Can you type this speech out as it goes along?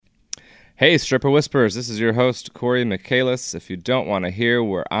Hey, Stripper Whisperers, this is your host, Corey Michaelis. If you don't want to hear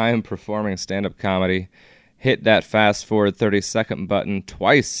where I am performing stand-up comedy, hit that fast-forward 30-second button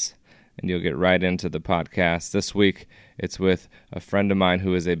twice, and you'll get right into the podcast. This week, it's with a friend of mine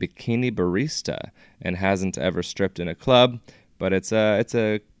who is a bikini barista and hasn't ever stripped in a club, but it's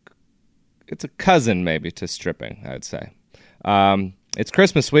a cousin, maybe, to stripping, I would say. It's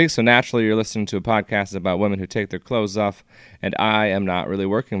Christmas week, so naturally you're listening to a podcast about women who take their clothes off, and I am not really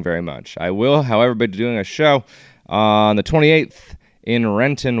working very much. I will, however, be doing a show on the 28th in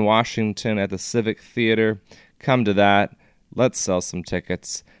Renton, Washington at the Civic Theater. Come to that. Let's sell some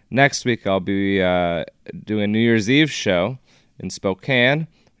tickets. Next week I'll be doing a New Year's Eve show in Spokane,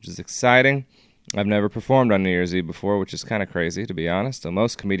 which is exciting. I've never performed on New Year's Eve before, which is kind of crazy, to be honest.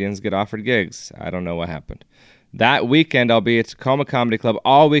 Most comedians get offered gigs. I don't know what happened. That weekend, I'll be at Tacoma Comedy Club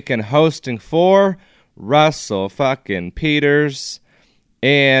all weekend hosting for Russell fucking Peters.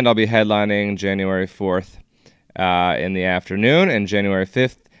 And I'll be headlining January 4th in the afternoon and January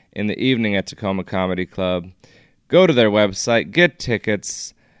 5th in the evening at Tacoma Comedy Club. Go to their website, get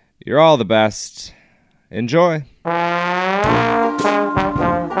tickets. You're all the best. Enjoy.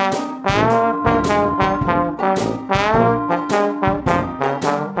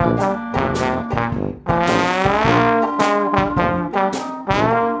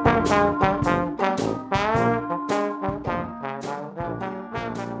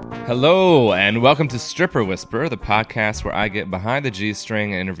 Hello, and welcome to Stripper Whisper, the podcast where I get behind the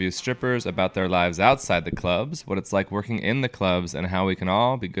G-string and interview strippers about their lives outside the clubs, what it's like working in the clubs, and how we can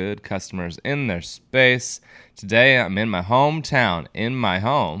all be good customers in their space. Today, I'm in my hometown, in my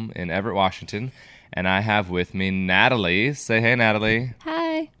home in Everett, Washington, and I have with me Natalie. Say hey, Natalie.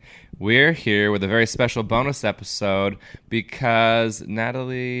 Hi. We're here with a very special bonus episode because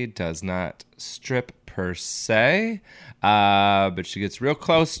Natalie does not strip per se, but she gets real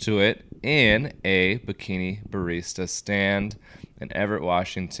close to it in a bikini barista stand in Everett,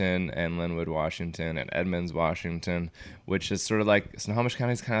 Washington, and Linwood, Washington, and Edmonds, Washington, which is sort of like Snohomish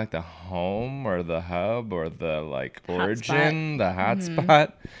County is kind of like the home or the hub or the like origin, the hot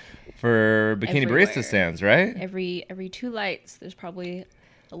spot for bikini barista stands, right? Every two lights, there's probably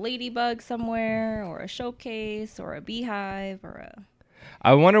a ladybug somewhere, or a showcase, or a beehive, or a...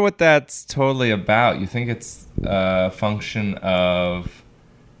 I wonder what that's totally about. You think it's a function of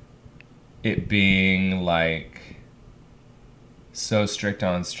it being like so strict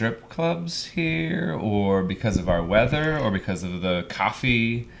on strip clubs here, or because of our weather, or because of the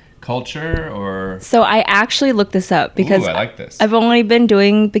coffee culture, or... So I actually looked this up because I like this. I've only been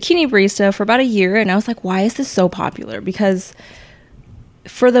doing bikini barista for about a year, and I was like, why is this so popular? Because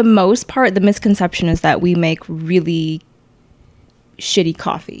for the most part, the misconception is that we make really shitty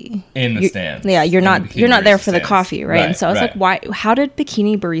coffee in the stands. Yeah, you're not there for stands. The coffee, right? And so I was like, why? How did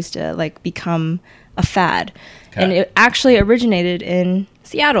bikini barista like become a fad? Okay. And it actually originated in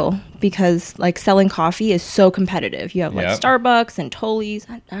Seattle because like selling coffee is so competitive. You have like Starbucks and Tully's.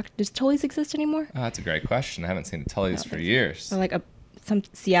 Does Tully's exist anymore? Oh, that's a great question. I haven't seen a Tully's for years. Or like some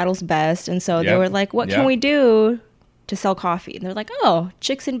Seattle's Best, and so they were like, what can we do to sell coffee? And they're like, oh,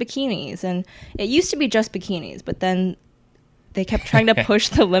 chicks in bikinis. And it used to be just bikinis, but then they kept trying to push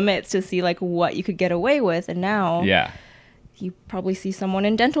the limits to see like what you could get away with, and now you probably see someone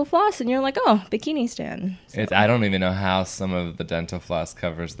in dental floss and you're like, oh, bikini stand. So. I don't even know how some of the dental floss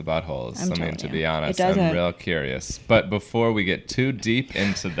covers the buttholes. To be honest, I'm real curious. But before we get too deep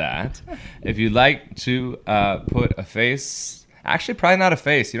into that, if you'd like to put a face, actually probably not a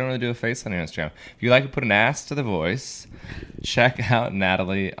face, you don't really do a face on your Instagram. If you'd like to put an ass to the voice, check out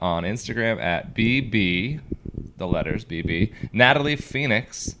Natalie on Instagram at BB, the letters BB, Natalie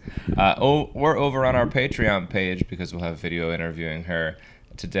Phoenix, or over on our Patreon page because we'll have video interviewing her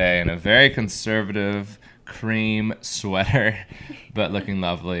today in a very conservative cream sweater, but looking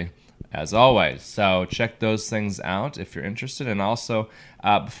lovely as always. So check those things out if you're interested. And also,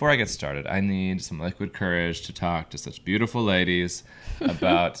 before I get started, I need some liquid courage to talk to such beautiful ladies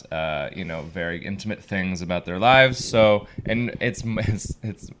about, very intimate things about their lives. So, and it's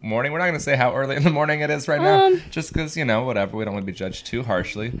morning. We're not going to say how early in the morning it is right now, just because, whatever. We don't want to be judged too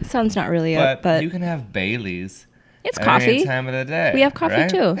harshly. Sun's not really up, but you can have Baileys. It's coffee. Any time of the day. We have coffee right?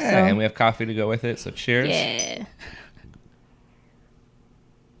 too. Yeah, so. And we have coffee to go with it. So cheers. Yeah.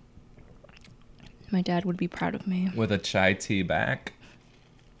 My dad would be proud of me. With a chai tea back.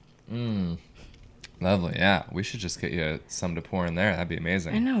 Lovely, yeah. We should just get you some to pour in there. That'd be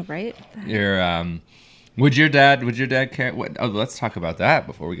amazing. I know, right? Would your dad care? Let's talk about that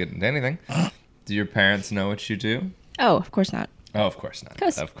before we get into anything. Do your parents know what you do? Oh, of course not. Oh, of course not.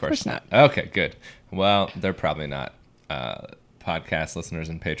 Of course not. Okay, good. Well, they're probably not podcast listeners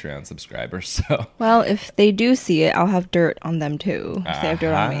and Patreon subscribers. So, well, if they do see it, I'll have dirt on them too. If they have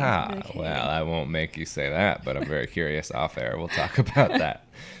dirt on me. Okay. Well, I won't make you say that, but I'm very curious off air. We'll talk about that.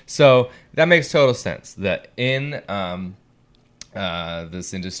 So that makes total sense. That in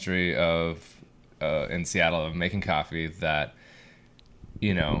this industry of in Seattle of making coffee, that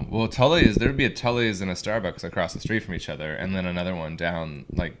Tully's, there'd be a Tully's and a Starbucks across the street from each other, and then another one down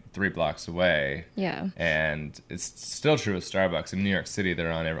like 3 blocks away. Yeah. And it's still true with Starbucks. In New York City,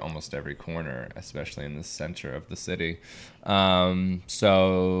 they're on almost every corner, especially in the center of the city.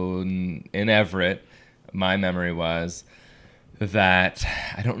 So in Everett, my memory was that,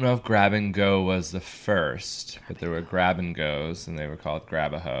 I don't know if Grab and Go was the first, but there were Grab and Go's, and they were called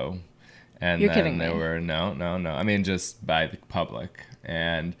Grab-A-Ho. And You're then kidding there me. were no. I mean, just by the public.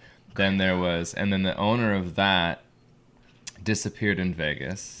 And then the owner of that disappeared in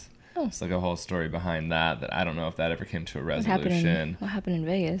Vegas. Oh. It's like a whole story behind that I don't know if that ever came to a resolution. What happened in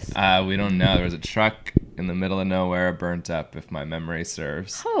Vegas? We don't know. There was a truck in the middle of nowhere, burnt up, if my memory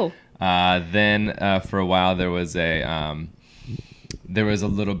serves. Oh. Then for a while there was a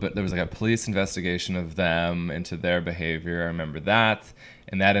police investigation of them into their behavior. I remember that.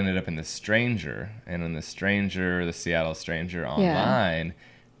 And that ended up in The Stranger. And in The Seattle Stranger online,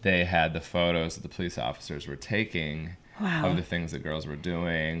 they had the photos that the police officers were taking of the things that girls were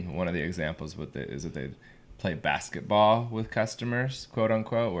doing. One of the examples is that they'd play basketball with customers, quote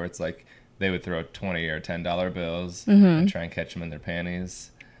unquote, where it's like they would throw $20 or $10 bills and try and catch them in their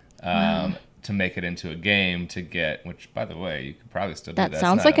panties. To make it into a game to get, which, by the way, you could probably still do that. That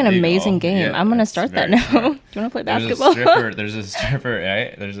sounds like an amazing game. Yeah, I'm going to start that now. Do you want to play basketball? There's a stripper,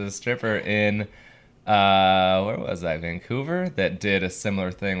 right? There's a stripper in, where was I? Vancouver, that did a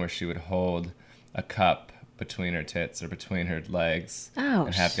similar thing where she would hold a cup between her tits or between her legs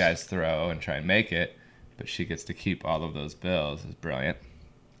and have guys throw and try and make it, but she gets to keep all of those bills. It's brilliant.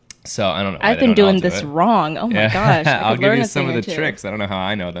 So I don't know. I've been doing this wrong. Oh my gosh! I'll give you some of the tricks. I don't know how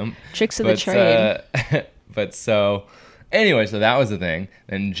I know them. Tricks of the trade. But so anyway, so that was the thing.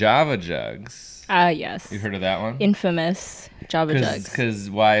 Then Java Jugs. Yes. You heard of that one? Infamous Java Jugs. Because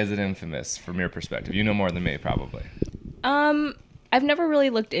why is it infamous from your perspective? You know more than me, probably. I've never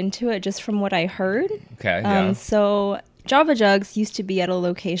really looked into it, just from what I heard. Okay. Yeah. So Java Jugs used to be at a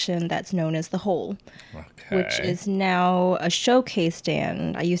location that's known as The Hole. Okay. Which is now a showcase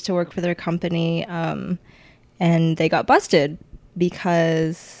stand. I used to work for their company, and they got busted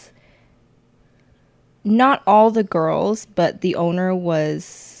because not all the girls, but the owner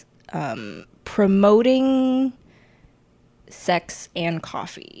was promoting sex and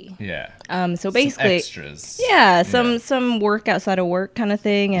coffee. Yeah. So basically, some extras. Yeah, some work outside of work kind of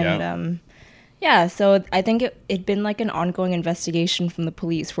thing, and yeah, so I think it'd been like an ongoing investigation from the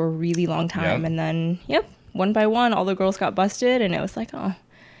police for a really long time, and then one by one, all the girls got busted, and it was like, oh,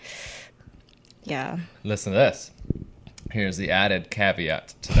 yeah. Listen to this. Here's the added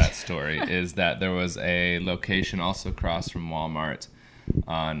caveat to that story is that there was a location also across from Walmart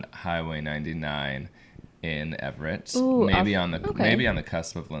on Highway 99 in Everett. Ooh, maybe on the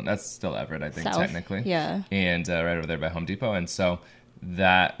cusp of Lynn. That's still Everett, I think, South, technically. Yeah. And right over there by Home Depot. And so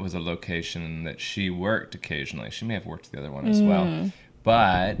that was a location that she worked occasionally. She may have worked the other one as well.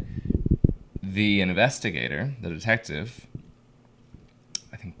 But the investigator, the detective,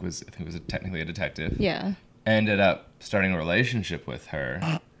 I think it was technically a detective. Yeah. Ended up starting a relationship with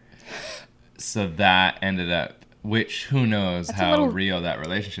her. So that ended up, which who knows how real that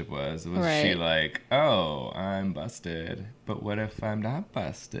relationship was. Was she like, oh, I'm busted, but what if I'm not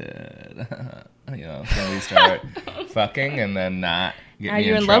busted? Can we start fucking and then not get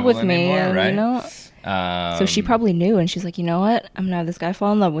me in love with me anymore, right? So she probably knew, and she's like, you know what? I'm gonna have this guy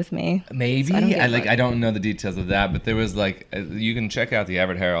fall in love with me. Maybe. I don't know the details of that, but there was you can check out the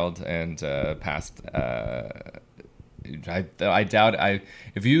Everett Herald and past. I doubt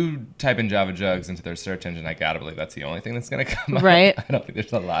if you type in Java Jugs into their search engine, I gotta believe that's the only thing that's gonna come up. Right. I don't think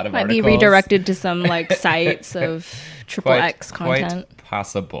there's a lot of Might articles. be redirected to some sites of XXX content. Quite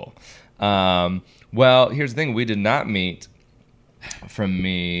possible. Well, here's the thing: we did not meet from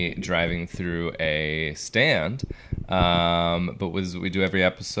me driving through a stand, but we do every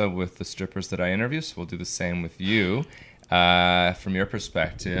episode with the strippers that I interview. So we'll do the same with you. From your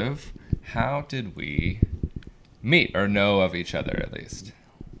perspective, how did we meet or know of each other at least?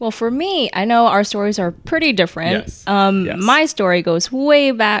 Well, for me, I know our stories are pretty different. Yes. My story goes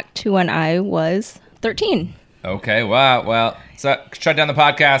way back to when I was 13. Okay, wow. Well, so shut down the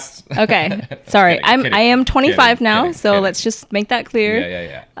podcast. Okay, sorry. Kidding. I am 25 now, kidding, so kidding. let's just make that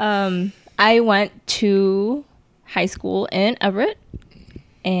clear. Yeah. I went to high school in Everett,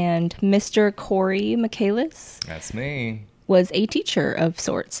 and Mr. Corey Michaelis. That's me. was a teacher of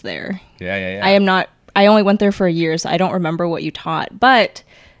sorts there. Yeah. I only went there for a year, so I don't remember what you taught. But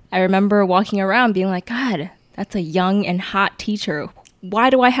I remember walking around being like, God, that's a young and hot teacher.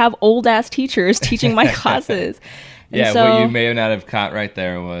 Why do I have old-ass teachers teaching my classes? Yeah, so, what you may not have caught right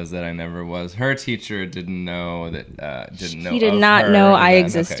there was that I never was. Her teacher didn't know that, He did not know I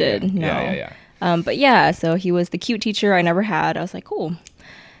existed. Okay, yeah. No. Yeah. But yeah, so he was the cute teacher I never had. I was like, cool.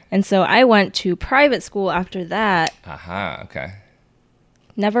 And so I went to private school after that. Okay.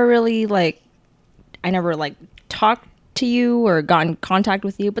 Never really, I never, talked to you or got in contact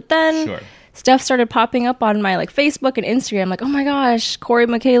with you. But then stuff started popping up on my, Facebook and Instagram. Like, oh my gosh, Corey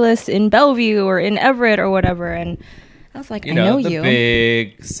Michaelis in Bellevue or in Everett or whatever. And I was like, I know you. The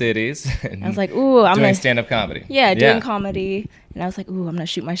big cities. I was like, ooh, I'm doing stand-up comedy. Yeah, doing comedy. And I was like, ooh, I'm going to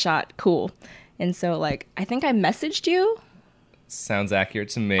shoot my shot. Cool. And so, I think I messaged you. Sounds accurate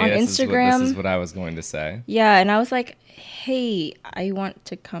to me. On Instagram. This is what I was going to say. Yeah, and I was like, hey, I want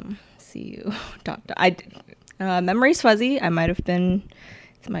to come see you. Memory's fuzzy.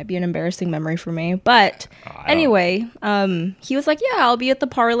 It might be an embarrassing memory for me. But anyway, he was like, yeah, I'll be at the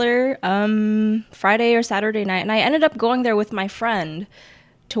Parlor Friday or Saturday night. And I ended up going there with my friend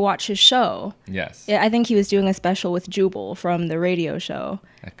to watch his show. Yes. Yeah, I think he was doing a special with Jubal from the radio show.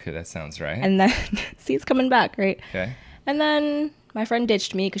 That sounds right. And then, see, it's coming back, right? Okay. And then my friend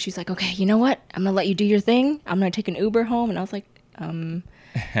ditched me because she's like, okay, you know what? I'm going to let you do your thing. I'm going to take an Uber home. And I was like,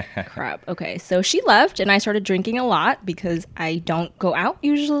 crap. Okay. So she left and I started drinking a lot because I don't go out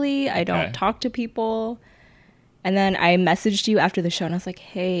usually. I don't talk to people. And then I messaged you after the show and I was like,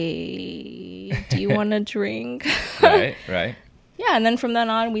 hey, do you want to drink? Right. Yeah. And then from then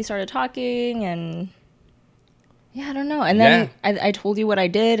on we started talking and yeah, I don't know. And then I told you what I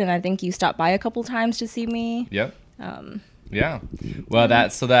did and I think you stopped by a couple times to see me. Yep. Yeah. Well,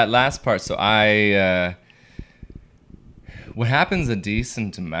 that last part. So what happens a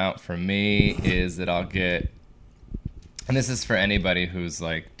decent amount for me is that I'll get, and this is for anybody who's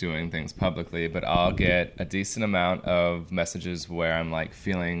doing things publicly, but I'll get a decent amount of messages where I'm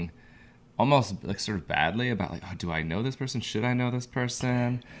feeling almost sort of badly about oh, do I know this person? Should I know this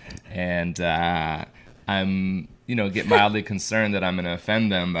person? And I'm get mildly concerned that I'm going to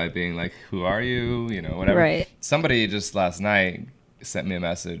offend them by being like, who are you? Whatever. Right. Somebody just last night sent me a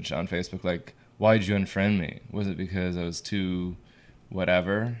message on Facebook why did you unfriend me? Was it because I was too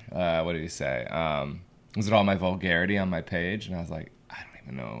whatever? What did he say? Was it all my vulgarity on my page? And I was like, I don't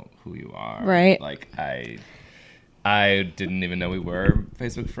even know who you are. Right. I didn't even know we were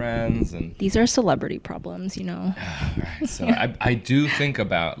Facebook friends. And these are celebrity problems, Right. So I do think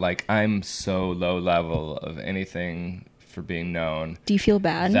about, I'm so low level of anything for being known. Do you feel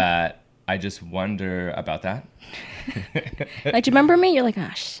bad? That I just wonder about that. Do you remember me? You're like,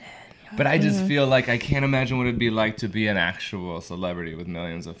 ah, shit. But I just feel I can't imagine what it'd be like to be an actual celebrity with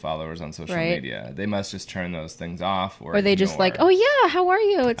millions of followers on social media. They must just turn those things off, or they just oh yeah, how are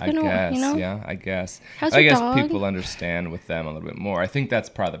you? It's been a while, Yeah, I guess. How's your dog? I guess people understand with them a little bit more. I think that's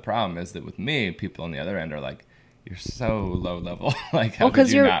part of the problem is that with me, people on the other end are like, you're so low level. How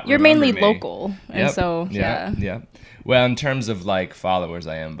because you're mainly local, and yep. so yeah. Well, in terms of followers,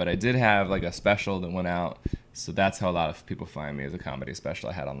 I am, but I did have a special that went out. So that's how a lot of people find me, as a comedy special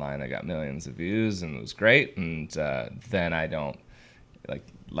I had online. I got millions of views, and it was great. And then I don't,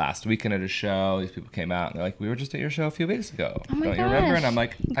 last weekend at a show, these people came out, and they're like, we were just at your show a few weeks ago. Oh my Don't gosh. you remember? And I'm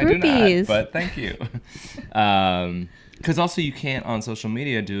like, I do not, but thank you. Because also you can't, on social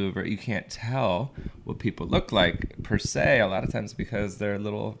media, you can't tell what people look like, per se, a lot of times because their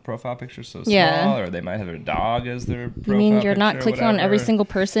little profile picture's so small, or they might have their dog as their profile picture. You mean you're not clicking on every single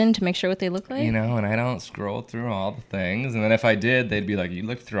person to make sure what they look like? And I don't scroll through all the things. And then if I did, they'd be like, you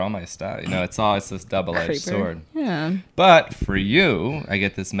looked through all my stuff. It's this double-edged sword. Yeah. But for you, I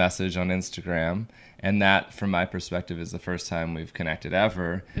get this message on Instagram, and that, from my perspective, is the first time we've connected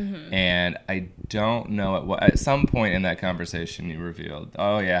ever. Mm-hmm. And I don't know at some point in that conversation you revealed,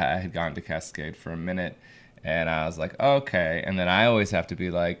 oh yeah, I had gone to Cascade for a minute, and I was like, okay. And then I always have to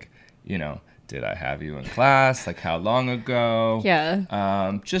be like, did I have you in class? How long ago?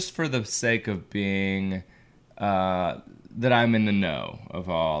 Yeah. Just for the sake of being that I'm in the know of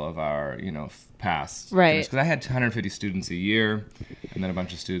all of our, past. Right. Because I had 250 students a year, and then a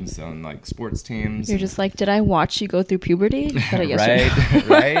bunch of students on sports teams. You're just like, did I watch you go through puberty?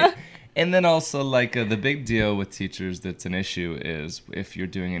 Right. And then also the big deal with teachers that's an issue is if you're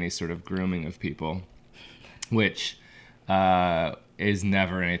doing any sort of grooming of people, which is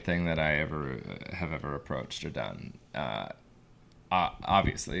never anything that I have ever approached or done.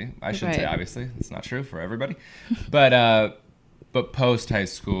 Obviously, I should say obviously, it's not true for everybody, but post high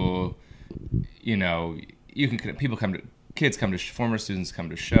school, people kids come to former students come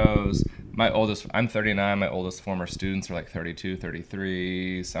to shows. I'm 39. My oldest former students are like 32,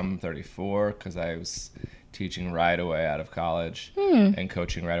 33, some 34, because I was teaching right away out of college and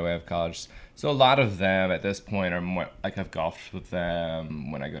coaching right away out of college. So a lot of them at this point are more like I've golfed with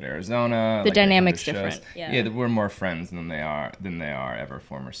them when I go to Arizona. The dynamic's different. Yeah, we're more friends than they are ever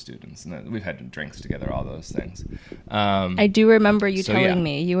former students, and we've had drinks together, all those things. I do remember you telling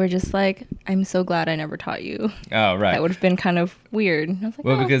me you were just like, "I'm so glad I never taught you." Oh, right. That would have been kind of weird. I was like,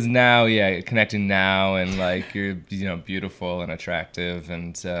 well, because now, connecting now, and like you're beautiful and attractive,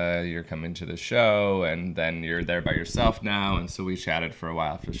 and you're coming to the show, and then you're there by yourself now, and so we chatted for a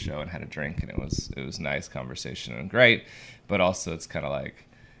while after the show and had a drink. And it was nice conversation and great, but also it's kind of like,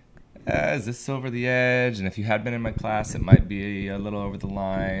 is this over the edge? And if you had been in my class, it might be a little over the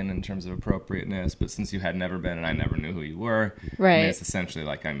line in terms of appropriateness. But since you had never been and I never knew who you were, right? I mean, it's essentially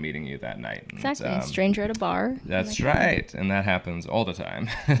like I'm meeting you that night. And, exactly, stranger at a bar. That's right, and that happens all the time.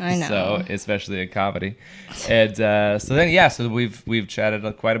 I know. So especially in comedy, and so we've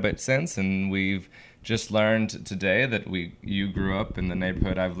chatted quite a bit since, and we've just learned today that you grew up in the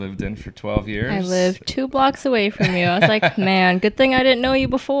neighborhood I've lived in for 12 years. I lived 2 blocks away from you. I was like, man, good thing I didn't know you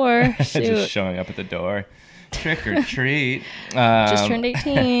before. Shoot. Just showing up at the door. Trick or treat. Just turned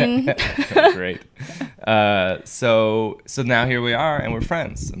 18. Great. So now here we are, and we're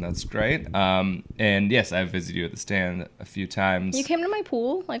friends, and that's great. And yes, I've visited you at the stand a few times. You came to my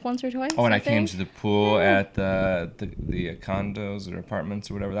pool like once or twice. Oh, and I came to the pool at the condos or apartments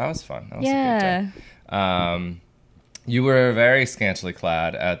or whatever. That was fun. That was a good time. You were very scantily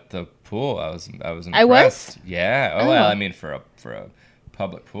clad at the pool. I was impressed. I was? Yeah. Oh, well, I mean, for a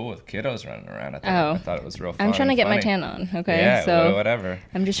public pool with kiddos running around. I thought it was real fun. I'm trying to get my tan on, okay? Yeah, so whatever.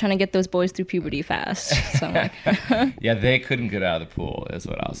 I'm just trying to get those boys through puberty fast. So I'm like, yeah, they couldn't get out of the pool, is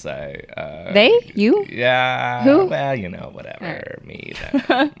what I'll say. They? You? Yeah. Who? Well, whatever. Right. Me,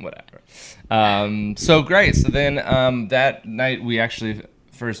 them, whatever. So great. So then that night we actually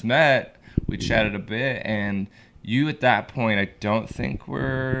first met, we chatted a bit, and you at that point, I don't think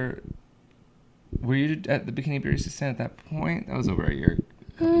were you at the Bikini Barista stand at that point? That was over a year.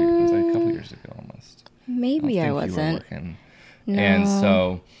 It was like a couple years ago almost. Maybe I wasn't. No. And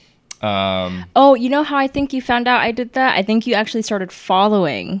so... oh, you know how I think you found out I did that? I think you actually started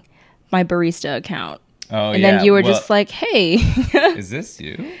following my barista account. Oh, and then you were just like, hey. Is this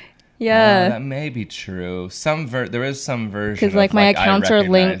you? Yeah. That may be true. There is some version because like my accounts are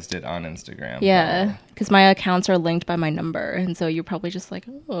linked. It on Instagram. Yeah, because my accounts are linked by my number, and so you're probably just like,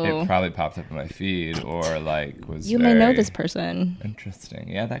 oh. It probably popped up in my feed, or like was. You may know this person. Interesting.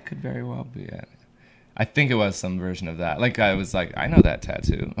 Yeah, that could very well be it. I think it was some version of that. Like I was like, I know that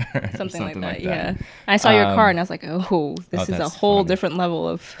tattoo. something like that. Yeah. I saw your card and I was like, oh, this is a whole different level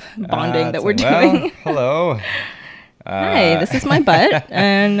of bonding that we're doing. Hello. Hi, this is my butt,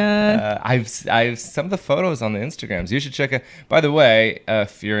 and I've some of the photos on the Instagrams. You should check it. By the way,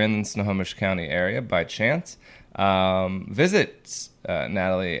 if you're in the Snohomish County area by chance, visit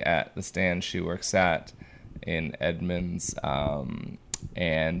Natalie at the stand she works at in Edmonds,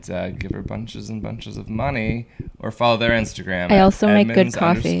 and give her bunches and bunches of money, or follow their Instagram. I also make Edmonds good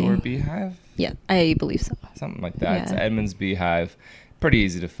coffee. Beehive. Yeah, I believe so. Something like that. Yeah. It's Edmonds Beehive. Pretty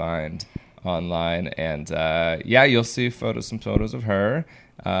easy to find online, and you'll see some photos of her.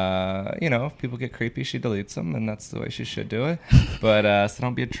 If people get creepy, she deletes them, and that's the way she should do it. But so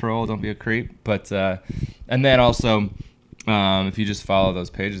don't be a troll, don't be a creep. But and then also, if you just follow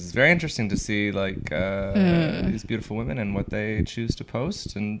those pages, it's very interesting to see like these beautiful women and what they choose to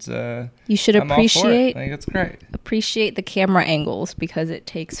post. And you should appreciate. I think it's great. Appreciate the camera angles, because it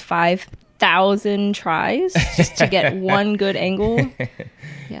takes 5,000 tries just to get one good angle.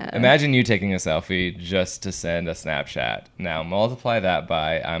 Yeah. Imagine you taking a selfie just to send a Snapchat. Now multiply that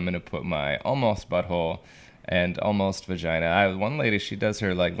by, I'm going to put my almost butthole and almost vagina. I have one lady, she does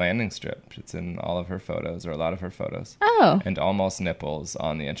her like landing strip. It's in all of her photos, or a lot of her photos. Oh. And almost nipples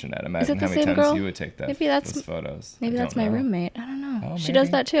on the internet. Imagine how many times you would take those photos. Maybe that's my roommate. I don't know. She maybe.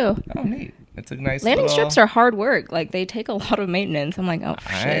 does that too. Oh, neat. It's a nice landing strips are hard work. Like they take a lot of maintenance. I'm like, oh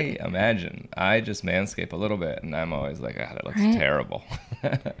shit. I imagine. I just manscape a little bit, and I'm always like, that looks terrible.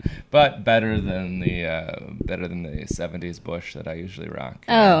 But better than the 70s bush that I usually rock.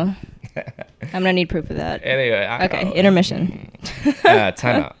 Oh. I'm gonna need proof of that. Anyway. Intermission.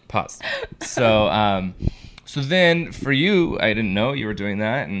 Time out. Pause. So then for you, I didn't know you were doing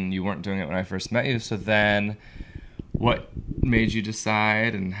that, and you weren't doing it when I first met you. So then, what made you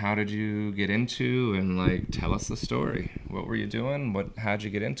decide, and how did you get into, and like tell us the story? What were you doing? How'd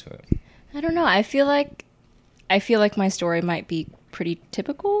you get into it? I don't know. I feel like my story might be pretty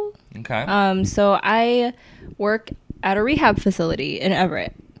typical. Okay. So I work at a rehab facility in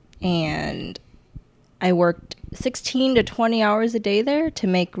Everett, and I worked 16 to 20 hours a day there to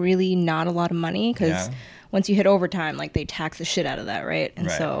make really not a lot of money, because once you hit overtime, like, they tax the shit out of that, right? And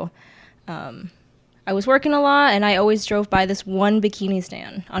so I was working a lot, and I always drove by this one bikini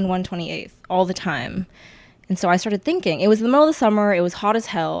stand on 128th all the time. And so I started thinking, it was the middle of the summer, it was hot as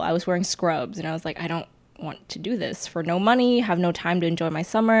hell, I was wearing scrubs, and I was like, I don't want to do this for no money, have no time to enjoy my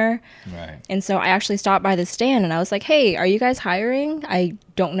summer. Right. And so I actually stopped by the stand, and I was like, hey, are you guys hiring? I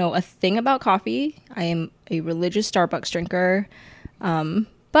don't know a thing about coffee. I am a religious Starbucks drinker,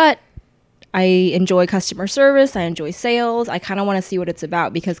 but I enjoy customer service, I enjoy sales, I kind of want to see what it's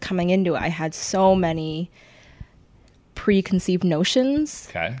about, because coming into it, I had so many preconceived notions.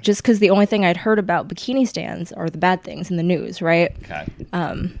 Okay. Just because the only thing I'd heard about bikini stands are the bad things in the news, right? Okay.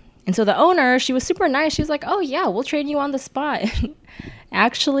 And so the owner, she was super nice. She was like, oh, yeah, we'll train you on the spot.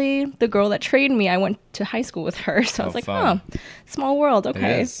 Actually, the girl that trained me, I went to high school with her. So I was like, fun. oh, small world.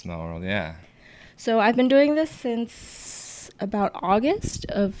 Okay. It is small world, yeah. So I've been doing this since about August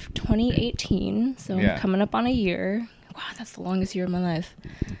of 2018. So I'm coming up on a year. Wow, that's the longest year of my life.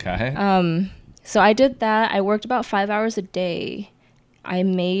 Okay. So I did that. I worked about 5 hours a day. I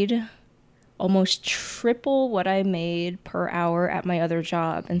made almost triple what I made per hour at my other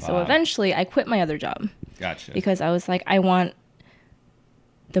job. And so eventually I quit my other job. Gotcha. Because I was like, I want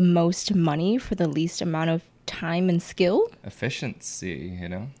the most money for the least amount of time and skill. Efficiency, you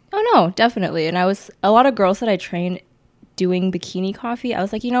know? Oh, no, definitely. And a lot of girls that I trained doing bikini coffee, I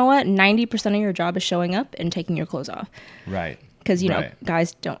was like, you know what? 90% of your job is showing up and taking your clothes off. Right. Because, you know,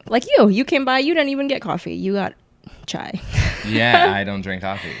 guys don't. Like you came by, you didn't even get coffee. You got chai. Yeah, I don't drink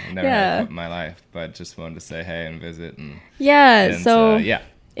coffee. Never had it in my life, but just wanted to say hey and visit.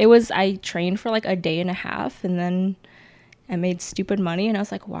 It was, I trained for like a day and a half, and then I made stupid money, and I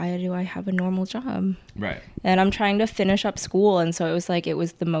was like, why do I have a normal job? Right. And I'm trying to finish up school, and so it was like, it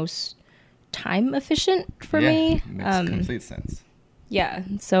was the most time efficient for me. Makes complete sense. Yeah.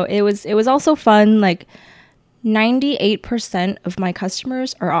 So it was also fun. Like 98% of my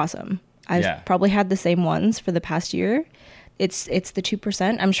customers are awesome. I've probably had the same ones for the past year. It's the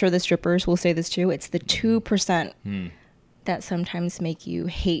 2%. I'm sure the strippers will say this too. It's the 2% that sometimes make you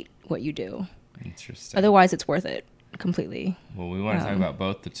hate what you do. Interesting. Otherwise, it's worth it completely. Well, we want to talk about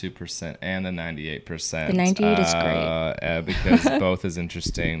both the 2% and the 98%. The 98 is great. Because both is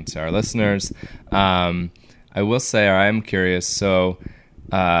interesting to our listeners. I will say, or I'm curious, so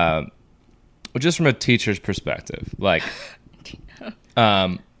just from a teacher's perspective, like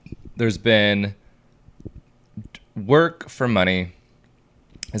there's been work for money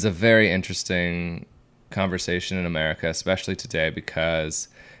is a very interesting conversation in America, especially today, because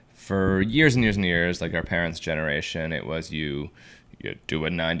for years and years and years, like our parents' generation, it was you do a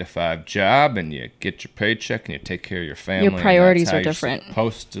 9-to-5 job and you get your paycheck and you take care of your family. Your priorities are different. You're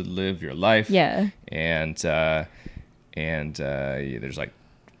supposed to live your life. Yeah. And there's like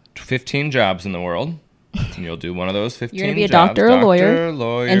 15 jobs in the world. And you'll do one of those 15 You're going to be a jobs. doctor,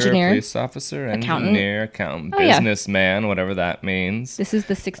 lawyer, engineer, police officer, engineer, accountant, businessman, whatever that means. This is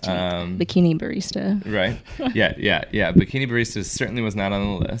the 16th bikini barista. Right. Yeah. Bikini barista certainly was not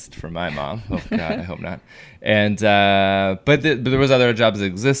on the list for my mom. Oh, God, I hope not. And but there was other jobs that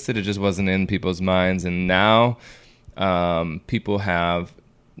existed. It just wasn't in people's minds. And now people have,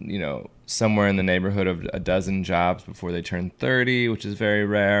 somewhere in the neighborhood of a dozen jobs before they turn 30, which is very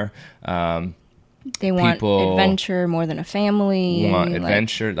rare. They want adventure more than a family. Want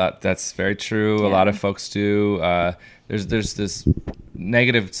adventure. That's very true. Yeah. A lot of folks do. There's this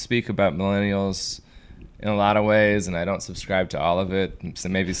negative speak about millennials in a lot of ways, and I don't subscribe to all of it. So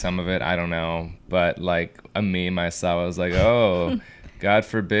maybe some of it, I don't know. But like me, myself, I was like, oh, God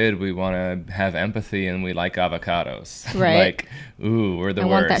forbid we want to have empathy and we like avocados. Right. Like, ooh, we're the worst.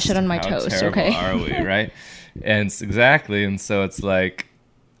 I want that shit on my How toast. terrible Okay. are we? Right. And exactly. And so it's like,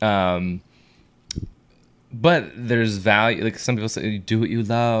 but there's value. Like some people say, you do what you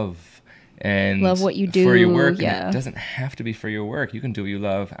love and love what you do for your work. Yeah. And it doesn't have to be for your work. You can do what you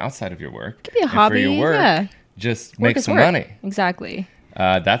love outside of your work. It could be a hobby. For your work, just make some money. Exactly.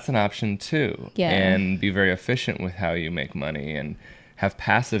 That's an option too. Yeah. And be very efficient with how you make money and have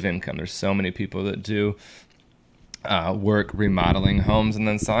passive income. There's so many people that do work remodeling homes and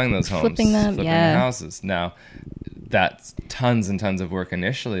then selling those homes. Flipping them, flipping houses. Now, that's tons and tons of work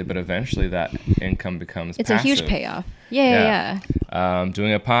initially, but eventually that income becomes passive. It's a huge payoff. Yeah.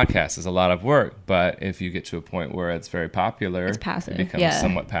 Doing a podcast is a lot of work, but if you get to a point where it's very popular, it's passive. It becomes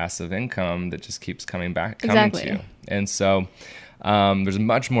somewhat passive income that just keeps coming to you. And so there's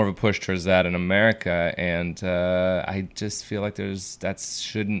much more of a push towards that in America, and I just feel like that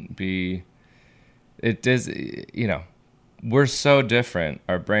shouldn't be. it is, we're so different.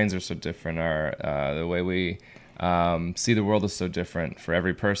 Our brains are so different. The way we see the world is so different for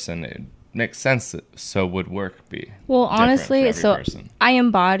every person. It makes sense that so would work be. Well, honestly, so person.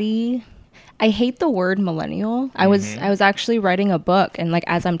 I hate the word millennial. I was actually writing a book, and like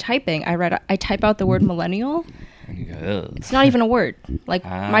as I'm typing, I type out the word millennial. And you go, ugh. It's not even a word. Like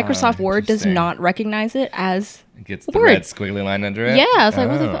Microsoft Word does not recognize it as it gets the red squiggly line under it. Yeah, it's like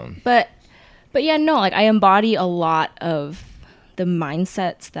what the fuck? But yeah, no, like I embody a lot of the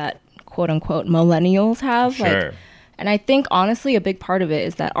mindsets that quote unquote millennials have. Sure. Like, and I think honestly a big part of it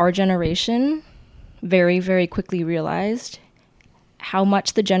is that our generation very, very quickly realized how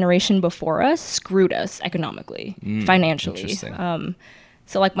much the generation before us screwed us economically, financially.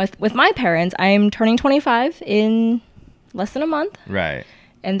 So like with my parents, I'm turning 25 in less than a month. Right.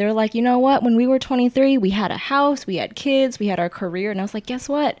 And they're like, you know what? When we were 23, we had a house, we had kids, we had our career. And I was like, guess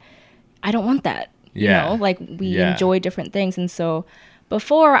what? I don't want that. Yeah. You know, like we enjoy different things. And so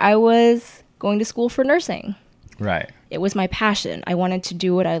before I was going to school for nursing. Right. It was my passion. I wanted to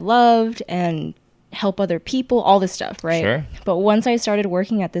do what I loved and help other people, all this stuff, right? Sure. But once I started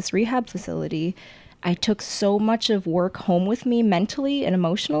working at this rehab facility, I took so much of work home with me mentally and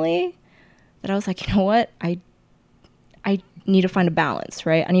emotionally that I was like, you know what? I need to find a balance,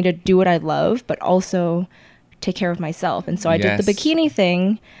 right? I need to do what I love, but also take care of myself. And so I did the bikini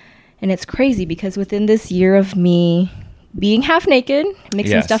thing, and it's crazy because within this year of me being half naked,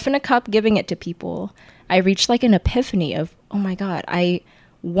 mixing stuff in a cup, giving it to people, I reached like an epiphany of, oh my God, I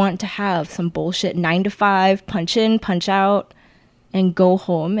want to have some bullshit 9 to 5, punch in, punch out, and go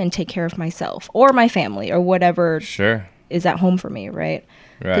home and take care of myself or my family or whatever is at home for me, right?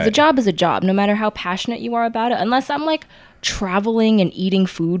 Because a job is a job, no matter how passionate you are about it. Unless I'm like traveling and eating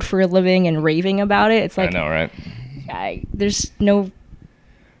food for a living and raving about it, it's like, I know, right? There's no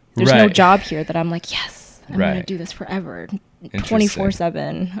job here that I'm like, yes, I'm going to do this forever,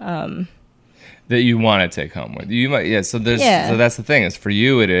 24/7. That you want to take home with you. Might, so that's the thing is for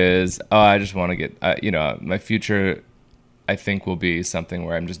you, it is, I just want to get, my future, I think will be something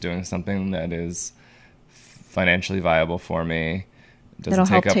where I'm just doing something that is financially viable for me. It doesn't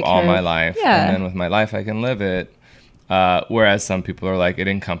take up all my life. Yeah. And then with my life, I can live it. Whereas some people are like, it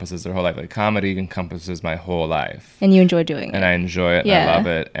encompasses their whole life. Like comedy encompasses my whole life. And you enjoy doing it. And I enjoy it and I love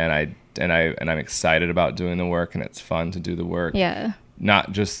it. And I'm excited about doing the work, and it's fun to do the work. Yeah.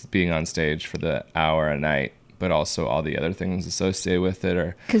 Not just being on stage for the hour a night, but also all the other things associated with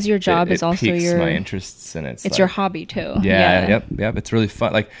it. Because your job is also piques my interests, and it's like, your hobby too. Yep. It's really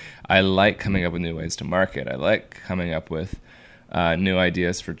fun. Like I like coming up with new ways to market. I like coming up with new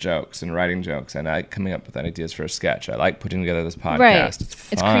ideas for jokes and writing jokes, and I like coming up with ideas for a sketch. I like putting together this podcast. Right. It's fun.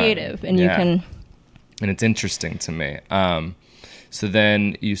 It's creative, and you can. And it's interesting to me. So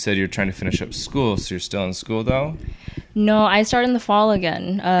then you said you're trying to finish up school. So you're still in school though? No, I start in the fall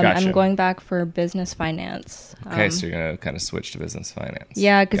again. Gotcha. I'm going back for business finance. Okay, so you're going to kind of switch to business finance.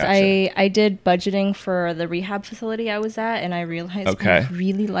 Yeah, because I did budgeting for the rehab facility I was at, and I realized I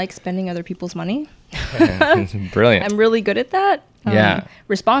really like spending other people's money. Brilliant. I'm really good at that. Yeah.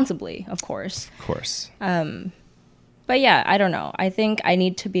 Responsibly, of course. Of course. But yeah, I don't know. I think I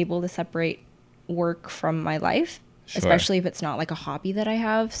need to be able to separate work from my life, especially if it's not like a hobby that I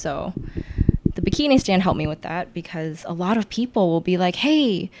have. So the bikini stand helped me with that, because a lot of people will be like,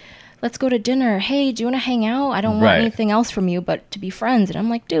 hey, let's go to dinner. Hey, do you want to hang out? I don't want anything else from you but to be friends. And I'm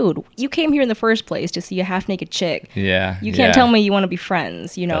like, dude, you came here in the first place to see a half-naked chick. Yeah. You can't tell me you want to be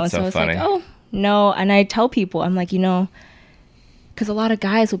friends, you know? That's and so it's funny. like, oh, no. And I tell people, I'm like, because a lot of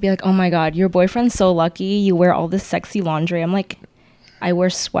guys will be like, oh my God, your boyfriend's so lucky. You wear all this sexy laundry. I'm like, I wear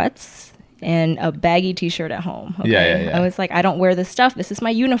sweats and a baggy t-shirt at home. Okay? Yeah. I was like, I don't wear this stuff. This is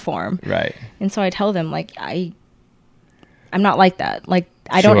my uniform. Right. And so I tell them, like, I'm not like that. Like,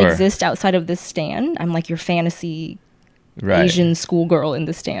 I don't exist outside of this stand. I'm like your fantasy Asian schoolgirl in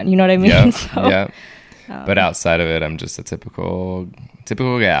the stand. You know what I mean? Yeah. But outside of it, I'm just a typical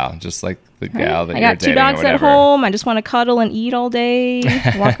gal, just like the gal that you're dating. I got 2 dogs at home. I just want to cuddle and eat all day,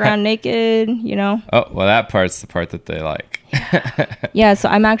 walk around naked, Oh, well, that part's the part that they like. Yeah, so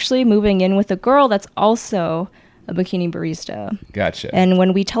I'm actually moving in with a girl that's also a bikini barista. Gotcha. And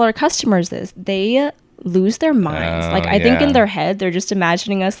when we tell our customers this, they lose their minds. I think in their head, they're just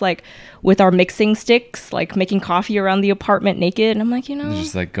imagining us like with our mixing sticks, like making coffee around the apartment naked. And I'm like, They're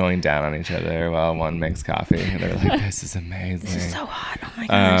just like going down on each other while one makes coffee. And they're like, this is amazing. This is so hot. Oh my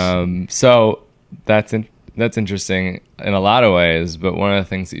gosh. So that's interesting in a lot of ways. But one of the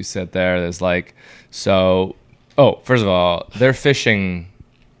things that you said there is like, first of all, they're fishing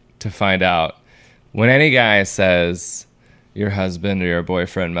to find out when any guy says, your husband or your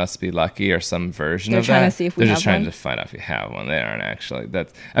boyfriend must be lucky, or some version of that. They're trying to see if we have one. They're just trying to find out if you have one. They aren't actually.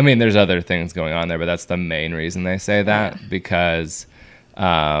 There's other things going on there, but that's the main reason they say that, because they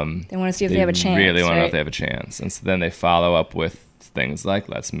want to see if they have a chance. Really want to know if they have a chance. And so then they follow up with things like,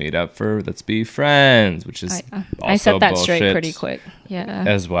 let's let's be friends, which is I set that bullshit straight pretty quick. Yeah.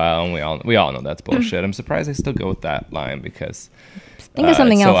 As well. And we all know that's bullshit. I'm surprised they still go with that line, because think of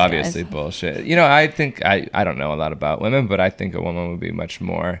something it's else. So obviously bullshit. You know, I think I don't know a lot about women, but I think a woman would be much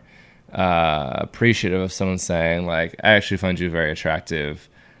more appreciative of someone saying, like, I actually find you very attractive,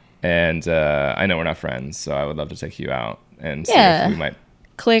 and I know we're not friends, so I would love to take you out and see if we might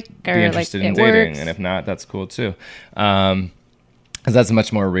click or be interested in dating. Works. And if not, that's cool too. Because that's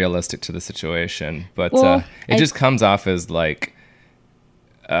much more realistic to the situation. But it just comes off as like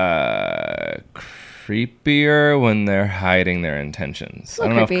creepier when they're hiding their intentions. I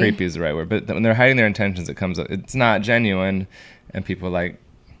don't know if creepy is the right word, but when they're hiding their intentions, it's not genuine, and people like.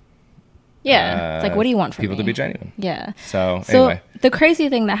 Yeah, it's like, what do you want from people me? To be genuine? Yeah. So anyway, the crazy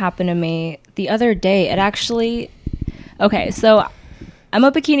thing that happened to me the other day, so I'm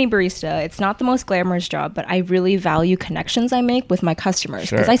a bikini barista. It's not the most glamorous job, but I really value connections I make with my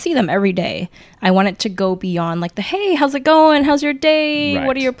customers, because I see them every day. I want it to go beyond like hey, how's it going? How's your day? Right.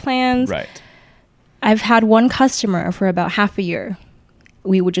 What are your plans? Right. I've had one customer for about half a year.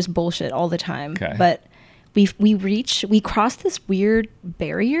 We would just bullshit all the time. Okay. But we crossed this weird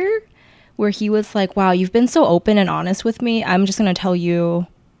barrier where he was like, wow, you've been so open and honest with me. I'm just going to tell you,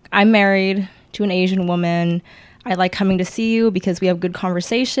 I'm married to an Asian woman. I like coming to see you because we have good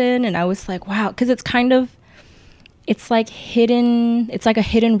conversation. And I was like, wow, because it's like a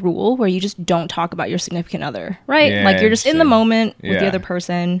hidden rule where you just don't talk about your significant other, right? Yeah, like you're just in the moment with the other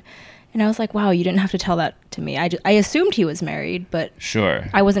person. And I was like, wow, you didn't have to tell that to me. I assumed he was married, but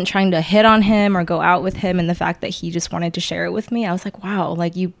I wasn't trying to hit on him or go out with him. And the fact that he just wanted to share it with me, I was like, wow,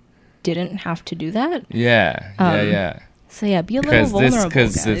 like you didn't have to do that. Yeah. So yeah, be a little vulnerable,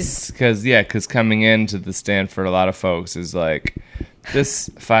 guys. Because coming into the stand for a lot of folks is like, this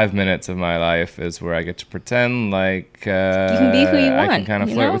 5 minutes of my life is where I get to pretend like you can be who you want. I can kind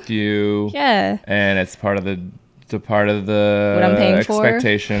of flirt with you. Yeah, and it's part of the what I'm paying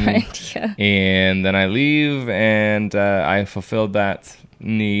expectation. For. Right, yeah. And then I leave, and I fulfilled that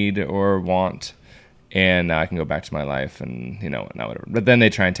need or want. And now I can go back to my life and, now whatever. But then they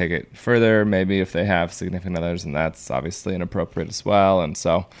try and take it further, maybe if they have significant others, and that's obviously inappropriate as well. And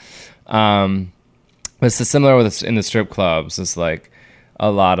so it's similar with in the strip clubs. It's like a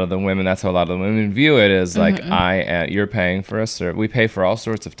lot of the women, that's how a lot of the women view it, is like, you're paying for us, or we pay for all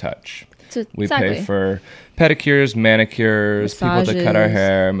sorts of touch. We pay for pedicures, manicures, massages. People to cut our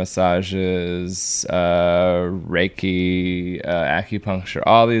hair, massages, Reiki, acupuncture,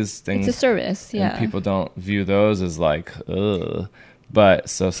 all these things. It's a service, yeah. And people don't view those as like, ugh. But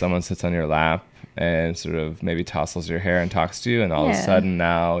so someone sits on your lap and sort of maybe tousles your hair and talks to you, and all of a sudden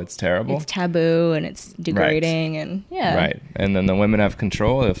now it's terrible. It's taboo and it's degrading, and Right. And then the women have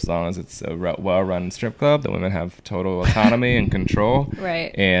control. As long as it's a well-run strip club, the women have total autonomy and control.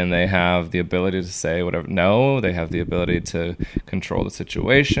 Right. And they have the ability to say whatever. No, they have the ability to control the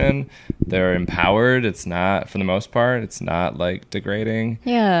situation. They're empowered. It's not, for the most part, it's not like degrading.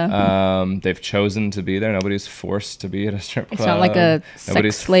 Yeah. They've chosen to be there. Nobody's forced to be at a strip club. It's not like a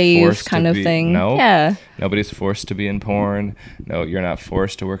sex slave kind of thing. No. Yeah. Nobody's forced to be in porn. No, you're not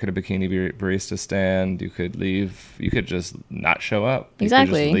forced to work at a bikini barista stand. You could leave. You could just not show up.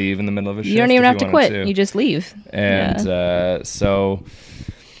 Exactly. You could just leave in the middle of a shift. You don't even have to quit. You just leave. And so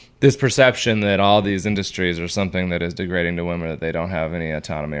this perception that all these industries are something that is degrading to women, that they don't have any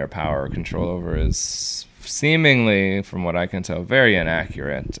autonomy or power or control over, is seemingly, from what I can tell, very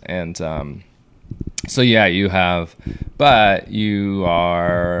inaccurate. And so yeah, you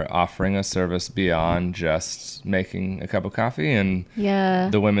are offering a service beyond just making a cup of coffee, and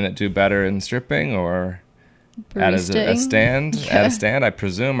the women that do better in stripping or at a stand, I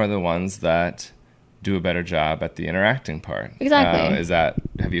presume, are the ones that do a better job at the interacting part. Exactly.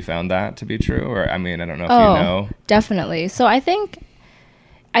 Have you found that to be true? Or, I mean, I don't know if you know. Definitely. So I think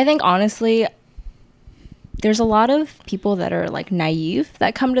honestly, there's a lot of people that are like naive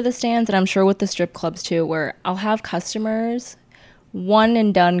that come to the stands, and I'm sure with the strip clubs too, where I'll have customers, one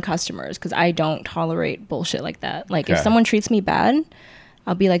and done customers, because I don't tolerate bullshit like that. Like if someone treats me bad,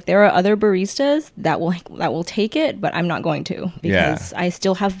 I'll be like, there are other baristas that will take it, but I'm not going to, because I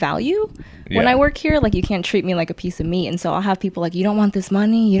still have value when I work here. Like, you can't treat me like a piece of meat. And so I'll have people like, you don't want this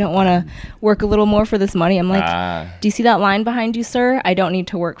money? You don't want to work a little more for this money? I'm like, do you see that line behind you, sir? I don't need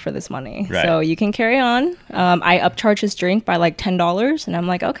to work for this money. Right. So you can carry on. I upcharge his drink by like $10, and I'm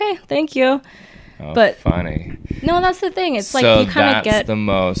like, okay, thank you. Oh, but funny. No, that's the thing. It's like so you kind of get... that's the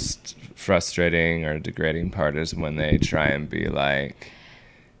most frustrating or degrading part, is when they try and be like,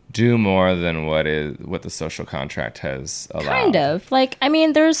 do more than what the social contract has allowed. Kind of. Like, I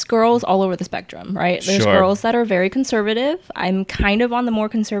mean, there's girls all over the spectrum, right? There's girls that are very conservative. I'm kind of on the more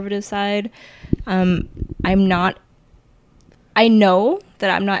conservative side. I know that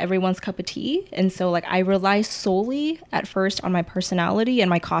I'm not everyone's cup of tea. And so, like, I rely solely at first on my personality and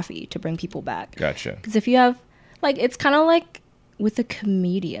my coffee to bring people back. Gotcha. Because if you have, like, it's kind of like with a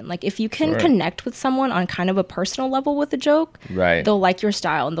comedian. Like, if you can connect with someone on kind of a personal level with a joke, right, they'll like your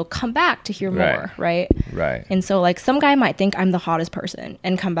style and they'll come back to hear more, right? Right. And so, like, some guy might think I'm the hottest person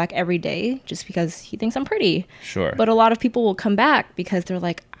and come back every day just because he thinks I'm pretty. Sure. But a lot of people will come back because they're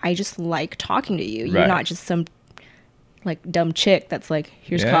like, I just like talking to you. You're not just some like dumb chick that's like,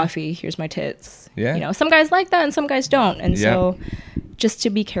 here's coffee, here's my tits. Yeah. You know, some guys like that and some guys don't. And so just to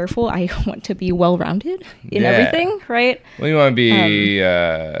be careful, I want to be well-rounded in everything, right? Well, you want to be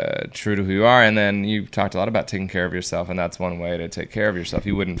true to who you are. And then you talked a lot about taking care of yourself, and that's one way to take care of yourself.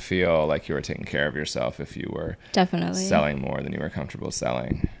 You wouldn't feel like you were taking care of yourself if you were definitely selling more than you were comfortable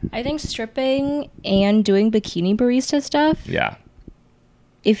selling. I think stripping and doing bikini barista stuff,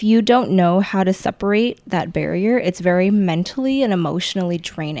 if you don't know how to separate that barrier, it's very mentally and emotionally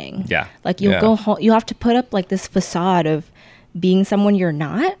draining. Yeah. Like, you'll go home, you have to put up like this facade of being someone you're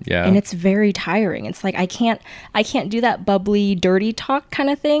not. Yeah. And it's very tiring. It's like, I can't do that bubbly, dirty talk kind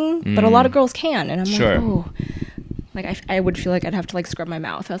of thing, but a lot of girls can. And I'm like, oh, like I would feel like I'd have to like scrub my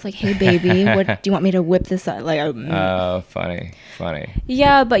mouth. I was like, hey baby, what do you want me to whip this up? Like, funny.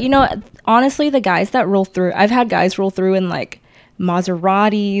 Yeah. But you know, honestly, the guys that roll through, I've had guys roll through in like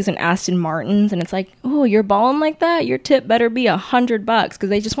Maseratis and Aston Martins, and it's like, oh, you're balling like that? Your tip better be $100 because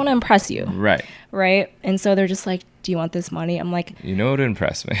they just want to impress you. Right. And so they're just like, do you want this money? I'm like, you know, it would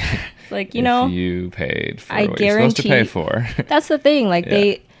impress me. Like, you know, you paid for what you're supposed to pay for. That's the thing. Like,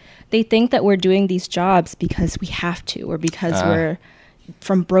 they think that we're doing these jobs because we have to, or because we're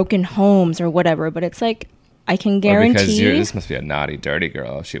from broken homes or whatever. But it's like, I can guarantee. Because this must be a naughty, dirty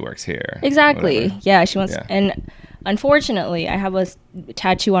girl. She works here. Exactly. Whatever. Yeah, she wants. And unfortunately, I have a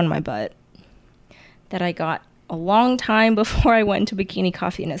tattoo on my butt that I got a long time before I went into Bikini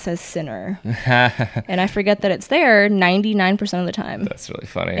Coffee, and it says sinner. And I forget that it's there 99% of the time. That's really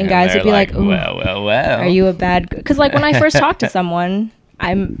funny. And guys would be like, ooh, well. Are you a bad... Because like when I first talk to someone,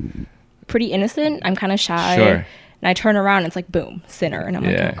 I'm pretty innocent. I'm kind of shy. Sure. And I turn around and it's like, boom, sinner. And I'm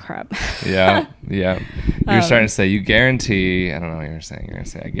like, oh, crap. Yeah. You're starting to say, you guarantee... I don't know what you're saying. You're going to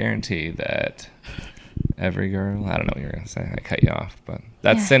say, I guarantee that... every girl, I don't know what you're gonna say. I cut you off, but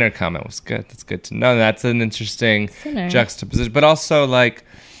that sinner comment was good. That's good to know. That's an interesting juxtaposition, but also like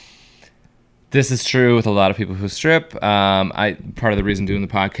this is true with a lot of people who strip. Part of the reason doing the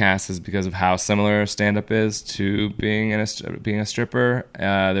podcast is because of how similar stand-up is to being a stripper.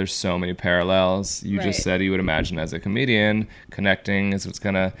 There's so many parallels. You just said you would imagine as a comedian connecting is what's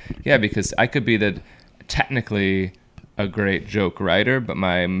gonna because I could be technically a great joke writer, but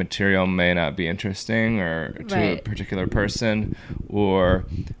my material may not be interesting or to a particular person. Or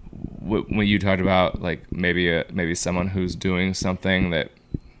when you talked about like maybe someone who's doing something that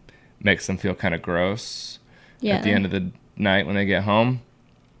makes them feel kind of gross at the end of the night when they get home,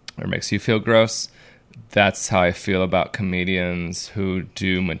 or makes you feel gross. That's how I feel about comedians who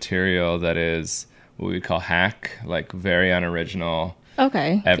do material that is what we call hack, like very unoriginal.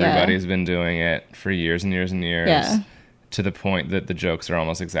 Okay. Everybody's been doing it for years and years and years. Yeah. To the point that the jokes are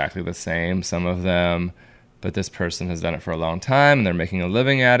almost exactly the same, some of them, but this person has done it for a long time and they're making a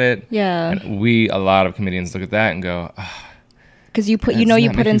living at it. Yeah. And a lot of comedians look at that and go, because you put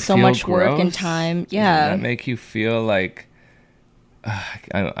in so much work and time. Yeah. Does that make you feel like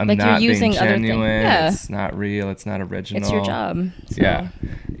I'm like not you're using being genuine? Other things. Yeah. It's not real. It's not original. It's your job. So. Yeah.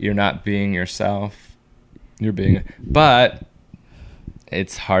 You're not being yourself. But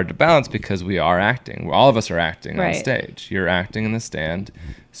it's hard to balance because we are acting. All of us are acting on stage. You're acting in the stand.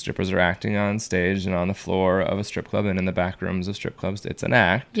 Strippers are acting on stage and on the floor of a strip club and in the back rooms of strip clubs. It's an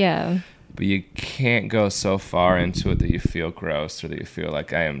act. Yeah. But you can't go so far into it that you feel gross or that you feel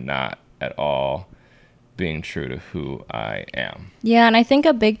like I am not at all being true to who I am. Yeah, and I think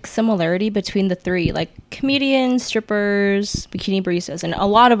a big similarity between the three, like comedians, strippers, bikini baristas, and a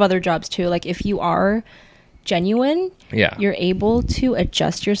lot of other jobs too, like if you are genuine, you're able to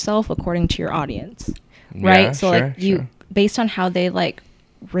adjust yourself according to your audience, right? Yeah, so like based on how they like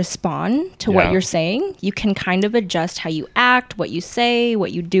respond to what you're saying, you can kind of adjust how you act, what you say,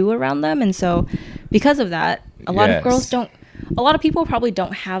 what you do around them. And so because of that, a lot of people probably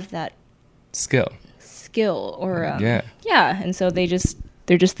don't have that skill or and so they're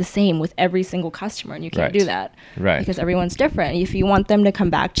they're just the same with every single customer, and you can't do that. Right. Because everyone's different. If you want them to come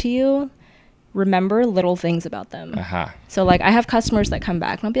back to you, remember little things about them. So like I have customers that come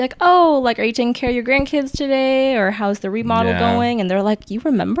back and I'll be like, oh, like, are you taking care of your grandkids today, or how's the remodel going? And they're like, you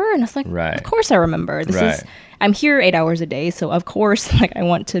remember? And it's like, of course I remember. I'm here 8 hours a day, so of course, like, I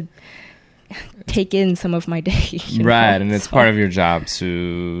want to take in some of my day, and it's part of your job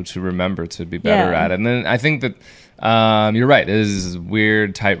to remember to be better at it. And then I think that you're right, it is this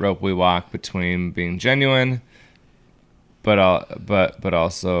weird tightrope we walk between being genuine but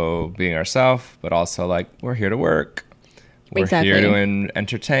also being ourselves, but also like, we're here to work, we're here to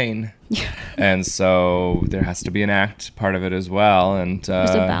entertain, and so there has to be an act part of it as well. And there's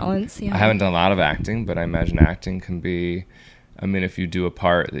a balance. I haven't done a lot of acting, but I imagine acting can be, I mean, if you do a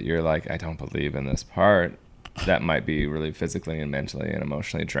part that you're like, I don't believe in this part, that might be really physically and mentally and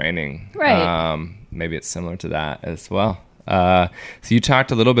emotionally draining. Right. Maybe it's similar to that as well. So you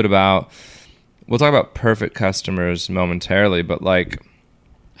talked a little bit about, we'll talk about perfect customers momentarily, but like,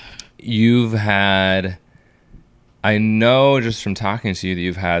 you've had, I know just from talking to you that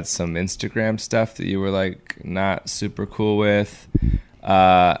you've had some Instagram stuff that you were like not super cool with.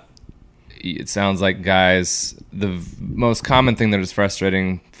 It sounds like guys, the most common thing that is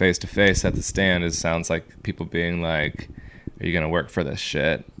frustrating face to face at the stand sounds like people being like, are you going to work for this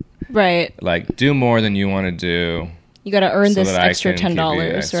shit? Right. Like, do more than you want to do. You got to earn this extra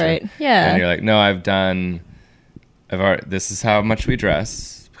 $10, right? Yeah. And you're like, no, this is how much we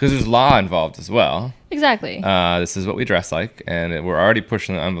dress. Because there's law involved as well. Exactly. This is what we dress like, and we're already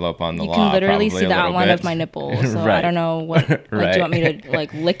pushing the envelope on the law. You can literally see the outline of my nipple, so I don't know what. Like, do you want me to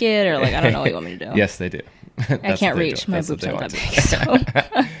like lick it, or like, I don't know what you want me to do? Yes, they do. I can't reach. My boobs aren't that big. So.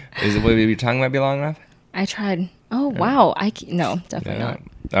 Is it, your tongue might be long enough? I tried. Oh wow! No, definitely not.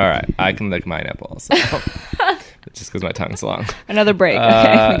 All right, I can lick my nipples. So. Just because my tongue's long. Another break.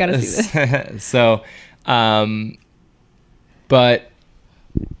 Okay, we gotta see this. So, but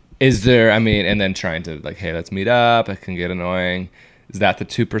is there? I mean, and then trying to like, hey, let's meet up. It can get annoying. Is that the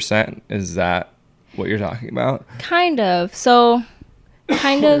 2%? Is that what you're talking about? Kind of. So,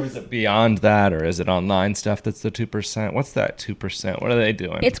 kind of. Or is it beyond that, or is it online stuff that's the 2%? What's that 2%? What are they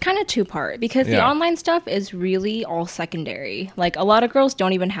doing? It's kind of two-part, because the online stuff is really all secondary. Like, a lot of girls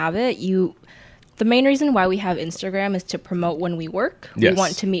don't even have it. The main reason why we have Instagram is to promote when we work. Yes. We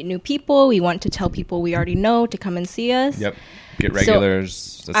want to meet new people. We want to tell people we already know to come and see us. Yep. Get regulars.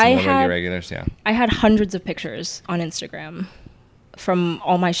 So get regulars, yeah. I had hundreds of pictures on Instagram from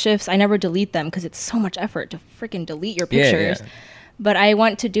all my shifts. I never delete them because it's so much effort to freaking delete your pictures. Yeah. But I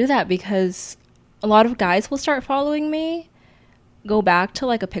want to do that because a lot of guys will start following me, go back to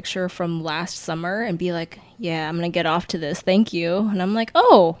like a picture from last summer and be like, yeah, I'm going to get off to this. Thank you. And I'm like,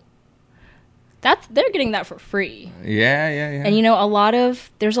 oh, they're getting that for free. Yeah. And you know,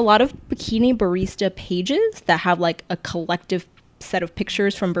 there's a lot of bikini barista pages that have like a collective set of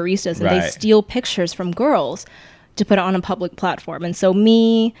pictures from baristas, and they steal pictures from girls to put it on a public platform. And so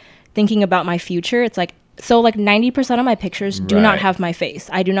me thinking about my future, it's like, so like 90% of my pictures do not have my face.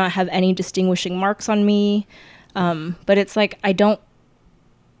 I do not have any distinguishing marks on me. But it's like,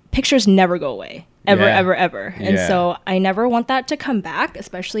 pictures never go away. Ever. And so I never want that to come back,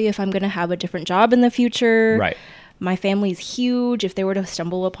 especially if I'm going to have a different job in the future. Right. My family's huge. If they were to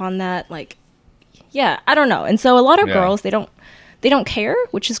stumble upon that, like, I don't know. And so a lot of girls, they don't care,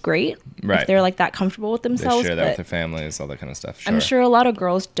 which is great. Right. If they're like that comfortable with themselves. They share that with their families, all that kind of stuff. Sure. I'm sure a lot of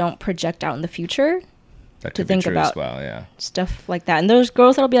girls don't project out in the future. That to think about as well, yeah. Stuff like that. And there's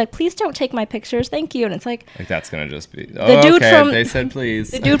girls that'll be like, please don't take my pictures, thank you. And it's like that's gonna just be they said please.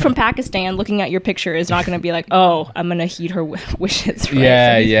 The dude from Pakistan looking at your picture is not gonna be like, oh, I'm gonna heed her wishes.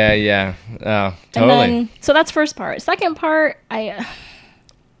 Right? Yeah. Oh, totally. And then, so that's first part. Second part, I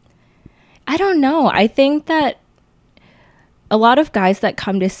don't know. I think that a lot of guys that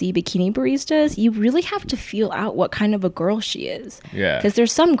come to see bikini baristas, you really have to feel out what kind of a girl she is. Yeah. Because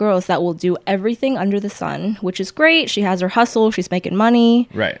there's some girls that will do everything under the sun, which is great. She has her hustle. She's making money.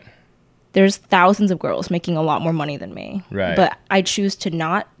 Right. There's thousands of girls making a lot more money than me. Right. But I choose to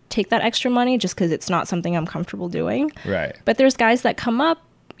not take that extra money just because it's not something I'm comfortable doing. Right. But there's guys that come up,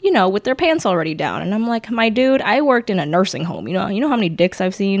 you know, with their pants already down. And I'm like, my dude, I worked in a nursing home. You know how many dicks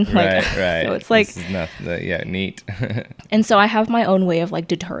I've seen? Like, right. So it's like, this is neat. And so I have my own way of like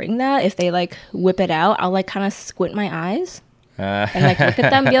deterring that. If they like whip it out, I'll like kind of squint my eyes and like look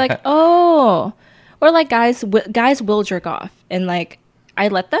at them and be like, oh, or like guys will jerk off. And like, I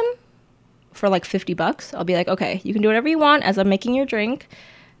let them for like $50. I'll be like, okay, you can do whatever you want as I'm making your drink.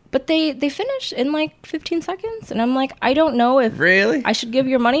 But they finish in like 15 seconds. And I'm like, I don't know if really I should give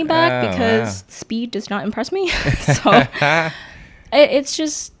your money back because speed does not impress me. So It's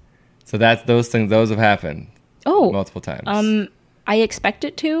just... So that's those things. Those have happened. Oh. Multiple times. I expect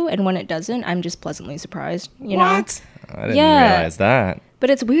it to, and when it doesn't, I'm just pleasantly surprised. You know? I didn't realize that. But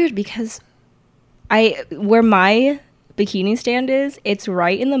it's weird because where my bikini stand is, it's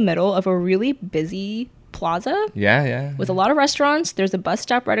right in the middle of a really busy plaza. Yeah. With a lot of restaurants. There's a bus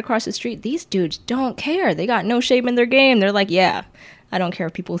stop right across the street. These dudes don't care. They got no shame in their game. They're like, yeah, I don't care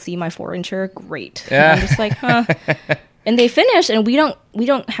if people see my 4-incher. Great. Yeah. And I'm just like, huh. And they finish, and we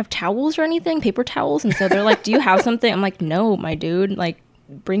don't have towels or anything, paper towels. And so they're like, do you have something? I'm like, no, my dude. Like,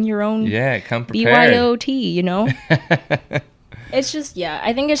 bring your own. Yeah, come prepared. BYOT, you know? It's just,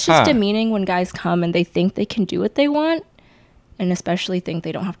 I think it's just demeaning when guys come and they think they can do what they want, and especially think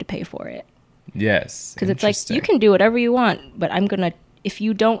they don't have to pay for it. Yes. Because it's like, you can do whatever you want, but if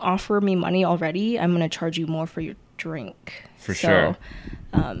you don't offer me money already, I'm going to charge you more for your drink. For sure.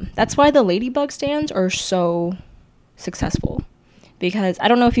 That's why the Ladybug stands are so successful. Because I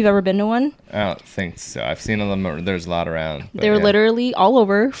don't know if you've ever been to one. I don't think so. I've seen them. There's a lot around. They're literally all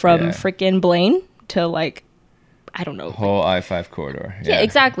over, from frickin' Blaine to like, I don't know. Whole I-5 corridor. Yeah,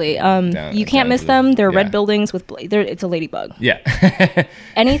 exactly. You can't miss them. They're red buildings with it's a ladybug. Yeah.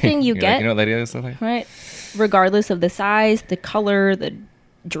 Anything you get. Like, you know what ladybugs look like? Right. Regardless of the size, the color, the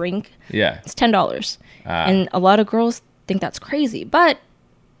drink. Yeah. It's $10. And a lot of girls think that's crazy. But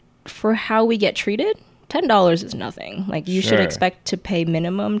for how we get treated, $10 is nothing. Like, you should expect to pay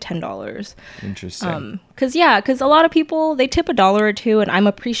minimum $10. Interesting. Because a lot of people, they tip $1 or $2, and I'm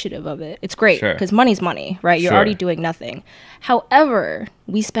appreciative of it. It's great because money's money, right? You're already doing nothing. However,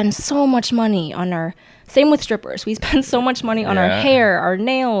 we spend so much money on same with strippers. We spend so much money on our hair, our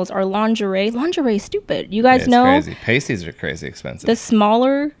nails, our lingerie. Lingerie is stupid. You guys know. Crazy. Pasties are crazy expensive. The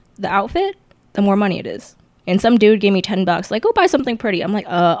smaller the outfit, the more money it is. And some dude gave me $10, like, go buy something pretty. I'm like,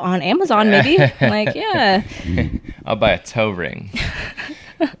 on Amazon, maybe? I'm like, yeah. I'll buy a toe ring.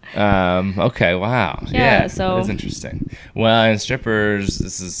 Okay, wow. Yeah, so that is interesting. Well, in strippers,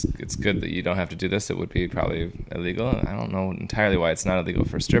 it's good that you don't have to do this. It would be probably illegal. I don't know entirely why it's not illegal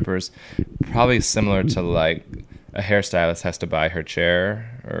for strippers. Probably similar to, like, a hairstylist has to buy her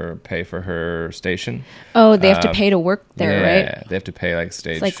chair or pay for her station. Oh, they have to pay to work there, right? Yeah, they have to pay like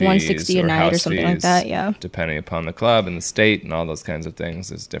stage it's like fees $160 a night or something like that, yeah. Depending upon the club and the state and all those kinds of things.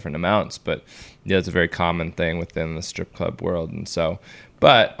 There's different amounts, but yeah, it's a very common thing within the strip club world. And so,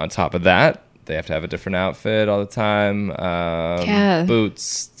 but on top of that, they have to have a different outfit all the time.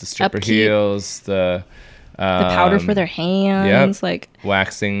 Boots, the stripper Upkeep. Heels, the powder for their hands, like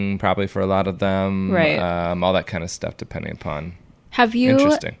waxing probably for a lot of them, right? All that kind of stuff depending upon. Have you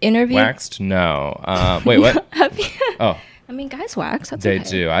interviewed? Waxed? No. Wait, what? Have you? Oh, I mean, guys wax. They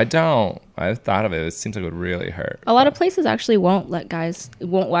do. I don't. I thought of it. It seems like it would really hurt. A lot of places actually won't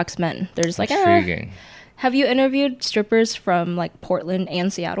wax men. They're just like, intriguing. Have you interviewed strippers from like Portland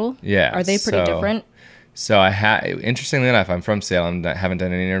and Seattle? Yeah. Are they pretty different? So interestingly enough, I'm from Seattle. I haven't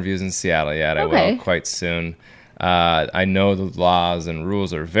done any interviews in Seattle yet. I will quite soon. I know the laws and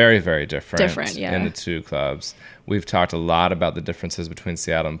rules are very, very different in the two clubs. We've talked a lot about the differences between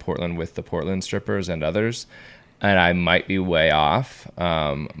Seattle and Portland with the Portland strippers and others, and I might be way off.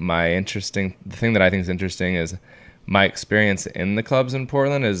 The thing that I think is interesting is my experience in the clubs in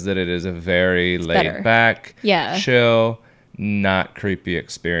Portland is that it is a very laid back, chill, not creepy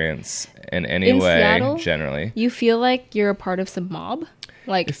experience in any way. Seattle, generally, you feel like you're a part of some mob.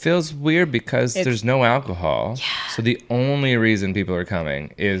 Like, it feels weird because there's no alcohol. Yeah. So the only reason people are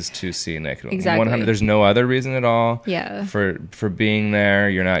coming is to see naked women. Exactly. There's no other reason at all. Yeah. For being there,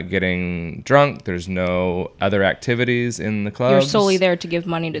 you're not getting drunk. There's no other activities in the clubs. You're solely there to give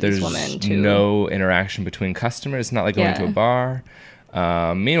money to these women. There's no interaction between customers. It's not like going to a bar.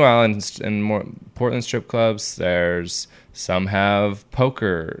 Meanwhile, in more Portland strip clubs, some have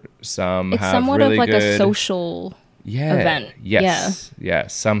poker. Some have somewhat really of like good, a social event. Yes.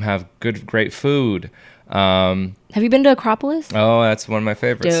 Some have great food. Have you been to Acropolis? Oh, that's one of my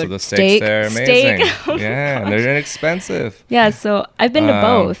favorites. Dude, so the steaks there are amazing. Oh yeah, and they're inexpensive. Yeah, so I've been to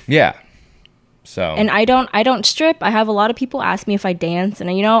both. Yeah. So. And I don't strip. I have a lot of people ask me if I dance, and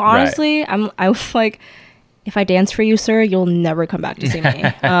honestly, I was like, if I dance for you, sir, you'll never come back to see me.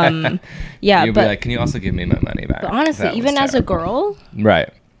 You'll be like, can you also give me my money back? But honestly, even as a girl,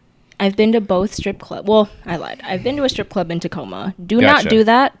 right. I've been to both strip clubs. Well, I lied. I've been to a strip club in Tacoma. Do not do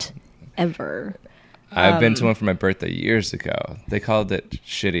that ever. I've been to one for my birthday years ago. They called it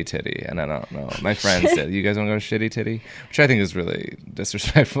Shitty Titty, and I don't know. My friends said, you guys want to go to Shitty Titty? Which I think is really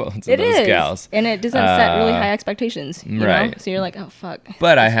disrespectful to those gals. And it doesn't set really high expectations, you know? So you're like, oh, fuck.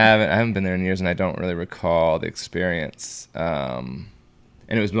 But I haven't been there in years, and I don't really recall the experience. And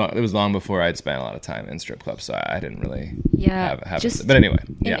And it was long before I'd spent a lot of time in strip clubs, so I didn't really have just it. But anyway,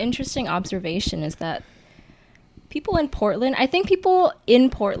 an interesting observation is that people in Portland, I think people in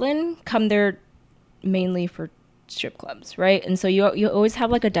Portland come there mainly for strip clubs, right? And so you always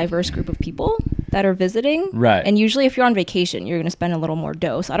have like a diverse group of people that are visiting, right? And usually if you're on vacation, you're going to spend a little more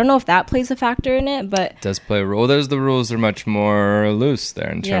dough. So I don't know if that plays a factor in it, but it does play a role. The rules are much more loose there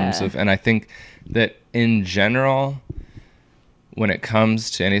in terms of, and I think that in general, when it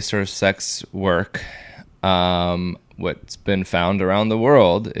comes to any sort of sex work, what's been found around the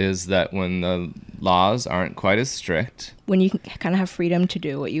world is that when the laws aren't quite as strict, when you can kind of have freedom to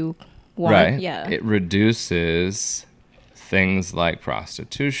do what you want, right? It reduces things like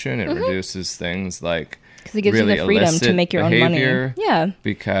prostitution. It reduces things like, because it gives you the freedom to make your own money. Yeah,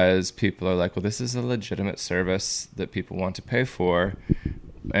 because people are like, well, this is a legitimate service that people want to pay for.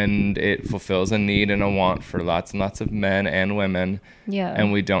 And it fulfills a need and a want for lots and lots of men and women. Yeah.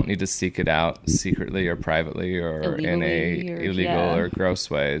 And we don't need to seek it out secretly or privately or in illegal or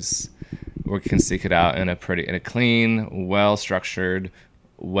gross ways. We can seek it out in a clean, well-structured,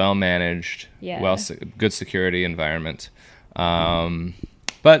 well-managed, good security environment.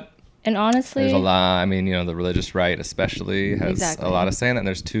 But and honestly, there's a lot. I mean, the religious right especially has a lot of say in it. And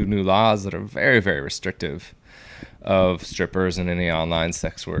there's 2 new laws that are very, very restrictive of strippers and any online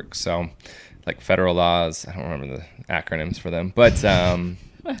sex work. So like federal laws, I don't remember the acronyms for them, but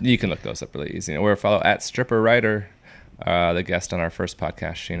you can look those up really easy. We're follow at Stripper Writer, the guest on our first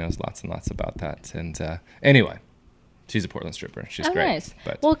podcast. She knows lots and lots about that. And anyway, she's a Portland stripper. She's great. Nice.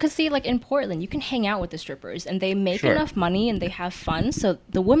 Well, because see, like in Portland, you can hang out with the strippers and they make enough money and they have fun. So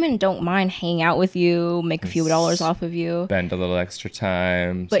the women don't mind hanging out with you, make a few dollars off of you. Spend a little extra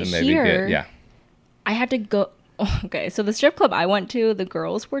time. But to maybe here, I had to go... Okay, so the strip club I went to, the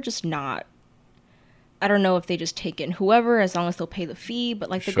girls were just not... I don't know if they just take in whoever as long as they'll pay the fee,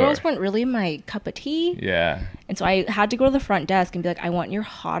 but like the girls weren't really my cup of tea. Yeah. And so I had to go to the front desk and be like, I want your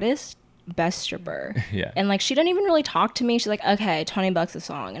hottest, best stripper. Yeah. And like she didn't even really talk to me. She's like, okay, $20 a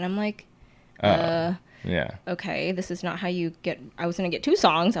song. And I'm like, yeah. Okay, this is not how you get... I was going to get 2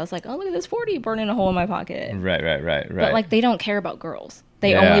 songs. I was like, oh, look at this 40 burning a hole in my pocket. Right. But like they don't care about girls.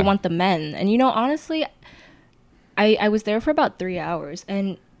 They only want the men. And honestly... I was there for about 3 hours,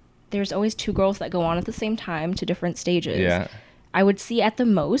 and there's always 2 girls that go on at the same time to different stages. Yeah. I would see at the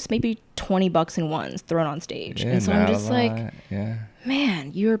most maybe $20 in ones thrown on stage. And so I'm just like,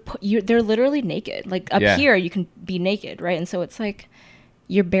 man, they're literally naked. Like up here, you can be naked, right? And so it's like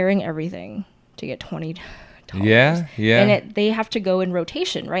you're bearing everything to get $20. Yeah. And they have to go in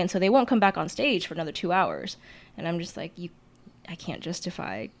rotation, right? And so they won't come back on stage for another 2 hours. And I'm just like, I can't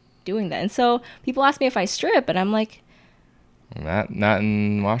justify doing that. And so people ask me if I strip, and I'm like, not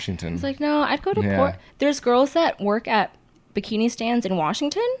in Washington. It's like, no, I'd go to There's girls that work at bikini stands in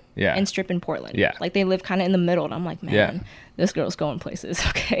Washington and strip in Portland. Yeah. Like they live kind of in the middle, and I'm like, man, this girl's going places.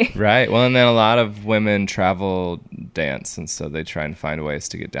 Okay. Right. Well, and then a lot of women travel dance, and so they try and find ways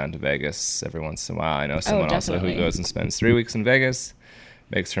to get down to Vegas every once in a while. I know someone also who goes and spends 3 weeks in Vegas,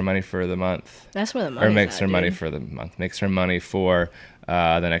 makes her money for the month. That's where the money. Or makes her money for the month. Makes her money for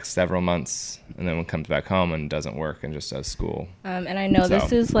the next several months, and then comes back home and doesn't work and just does school. And I know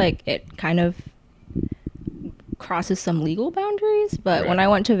this is like, it kind of crosses some legal boundaries, but when I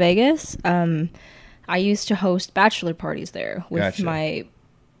went to Vegas, I used to host bachelor parties there with my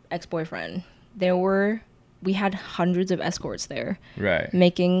ex-boyfriend. We had hundreds of escorts there,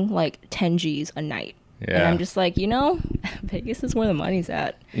 making like 10 G's a night. Yeah. And I'm just like, Vegas is where the money's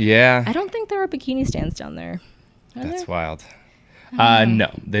at. Yeah. I don't think there are bikini stands down there. That's wild. No,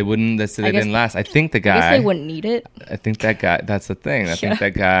 they wouldn't. They didn't last. I think the guy... I guess they wouldn't need it. I think that guy... That's the thing. I think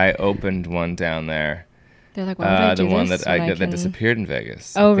that guy opened one down there. They're like, why would I do the one that disappeared in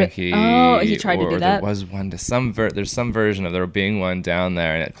Vegas. Oh, he tried to do that? There was one... there's some version of there being one down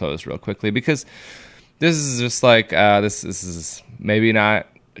there, and it closed real quickly. Because this is just like... This is maybe not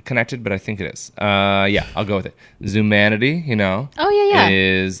connected, but I think it is. I'll go with it. Zumanity,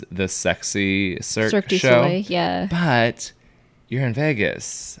 is the sexy Cirque du show. Soleil, yeah. But... You're in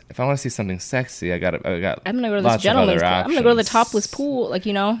Vegas. If I want to see something sexy, I'm gonna go to this gentleman's club. I'm gonna go to the topless pool,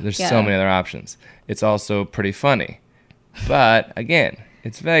 There's so many other options. It's also pretty funny, but again,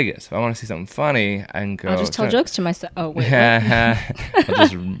 it's Vegas. If I want to see something funny, I can go. I'll just tell jokes to myself. Oh wait, I'll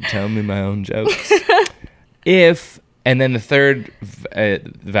just tell me my own jokes. And then the third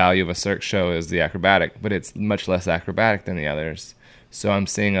value of a Cirque show is the acrobatic, but it's much less acrobatic than the others. So I'm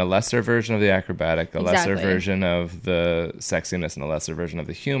seeing a lesser version of the acrobatic, a lesser version of the sexiness, and a lesser version of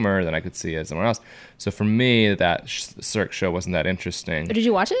the humor than I could see as somewhere else. So for me, that Cirque show wasn't that interesting. Did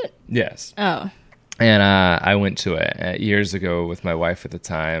you watch it? Yes. Oh. And I went to it years ago with my wife at the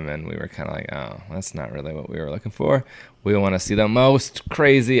time, and we were kind of like, oh, that's not really what we were looking for. We want to see the most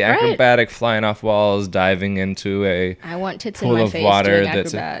crazy acrobatic flying off walls, diving into a I want tits pool in my of face water doing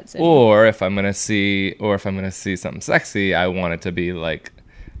acrobats. or if I'm gonna see something sexy, I want it to be like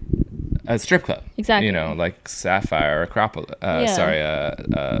a strip club. Exactly. You know, like Sapphire or Acropolis.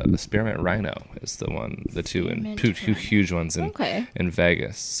 Spearmint Rhino is the two huge ones in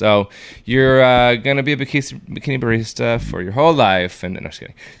Vegas. So you're gonna be a bikini barista for your whole life, and no, just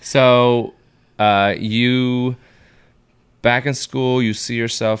kidding. So you. Back in school, you see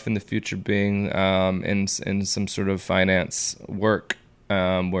yourself in the future being in some sort of finance work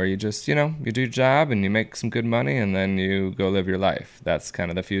where you just, you do your job and you make some good money and then you go live your life. That's kind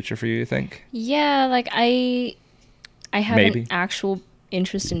of the future for you think? Yeah, like I have an actual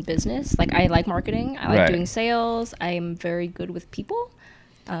interest in business. Like I like marketing. I like doing sales. I'm very good with people.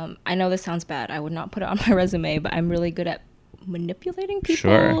 I know this sounds bad. I would not put it on my resume, but I'm really good at manipulating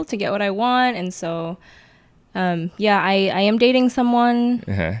people to get what I want. And so... I am dating someone,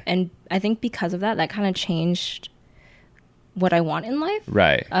 and I think because of that kind of changed what I want in life.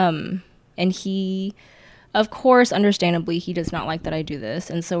 Right. And he, of course, understandably, he does not like that I do this,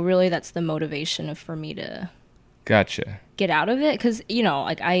 and so really that's the motivation for me to get out of it, because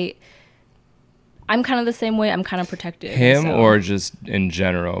like I'm kind of the same way. I'm kind of protective. Him or just in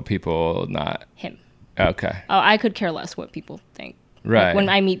general, people not him. Okay. Oh, I could care less what people think. Right. Like when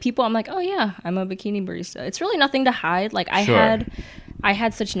I meet people, I'm like, oh yeah, I'm a bikini barista. It's really nothing to hide. Like I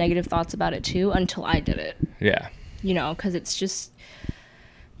had such negative thoughts about it too until I did it. Yeah. Because it's just,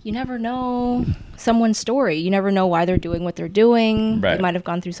 you never know someone's story. You never know why they're doing what they're doing. Right. They might have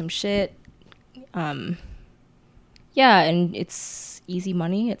gone through some shit. And it's easy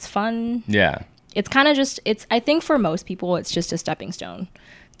money. It's fun. Yeah. It's kind of just, I think for most people, it's just a stepping stone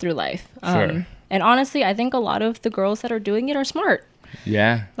through life. Sure. And honestly, I think a lot of the girls that are doing it are smart.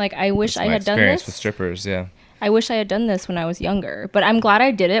 Yeah. Like, I wish I had done this. Experience with strippers, yeah. I wish I had done this when I was younger. But I'm glad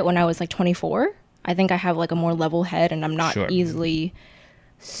I did it when I was, like, 24. I think I have, like, a more level head, and I'm not easily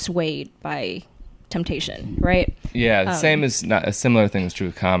swayed by temptation, right? Yeah, the same is not a similar thing is true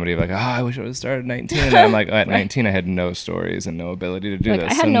with comedy. Like, I wish I would have started at 19. And I'm like, at 19, I had no stories and no ability to do this.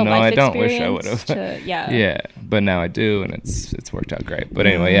 I had no life I don't wish I would have. Yeah, but now I do, and it's worked out great. But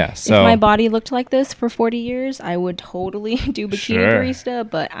anyway, yeah. So if my body looked like this for 40 years, I would totally do bikini barista.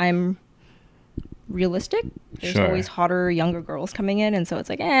 But I'm realistic. There's always hotter, younger girls coming in, and so it's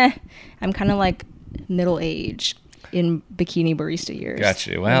like, I'm kind of like middle age in bikini barista years.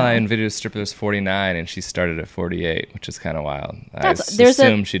 Gotcha. Well, I invited a stripper that's 49 and she started at 48, which is kind of wild. I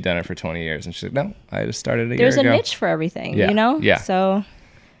assumed she'd done it for 20 years and she's like, no, I just started a year ago. There's a niche for everything, Yeah. So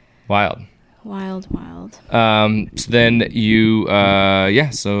wild. So then you,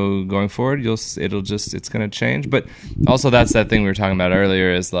 so going forward, it's going to change. But also that's that thing we were talking about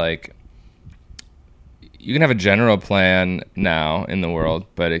earlier is like, you can have a general plan now in the world,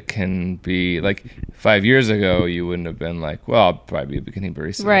 but it can be like 5 years ago, you wouldn't have been like, well, I'll probably be a bikini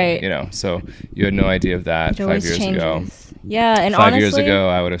barista. Right. So you had no idea of that 5 years ago. Yeah. And 5 years ago,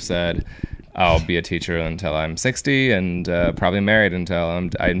 I would have said, I'll be a teacher until I'm 60 and probably married until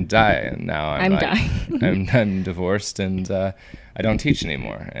I die. And now I'm dying. I'm divorced and I don't teach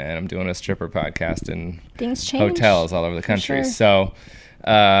anymore. And I'm doing a stripper podcast in hotels all over the country. Sure. So...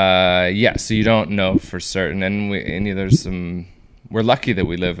 so you don't know for certain, and we're lucky that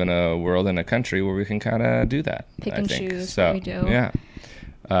we live in a world, in a country where we can kind of do that. Pick and choose so, what we do. Yeah.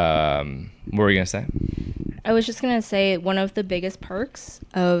 What were you gonna say? I was just gonna say one of the biggest perks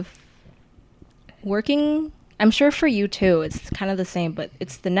of working, I'm sure for you too, it's kind of the same, but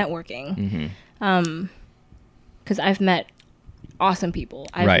it's the networking. Mm-hmm. 'Cause I've met awesome people.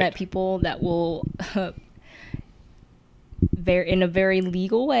 I've met people that will... in a very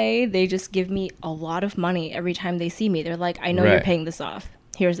legal way, they just give me a lot of money every time they see me. They're like, I know you're paying this off.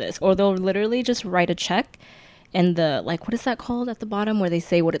 Here's this. Or they'll literally just write a check and what is that called at the bottom where they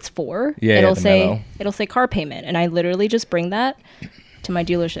say what it's for? Yeah, it'll say car payment. And I literally just bring that to my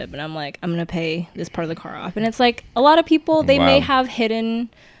dealership and I'm like, I'm going to pay this part of the car off. And it's like a lot of people, they may have hidden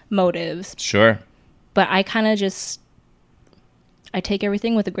motives. Sure. But I kind of I take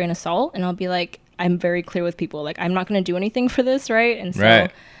everything with a grain of salt and I'll be like, I'm very clear with people. Like, I'm not going to do anything for this, right? And so,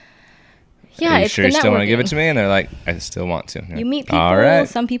 yeah, it's sure you still want to give it to me? And they're like, I still want to. Yeah. You meet people. All right.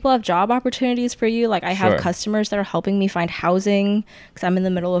 Some people have job opportunities for you. Like, I have customers that are helping me find housing because I'm in the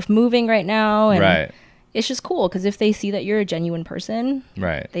middle of moving right now. And it's just cool because if they see that you're a genuine person,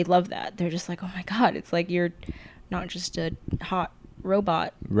 they love that. They're just like, oh my God, it's like you're not just a hot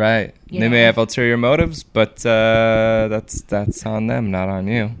robot. Right. They may have ulterior motives, but that's on them, not on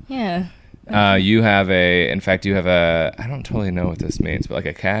you. Yeah. Okay. You have I don't totally know what this means, but like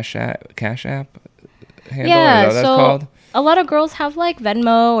a Cash App handle? Yeah, Is that what that's so called? a lot of girls have like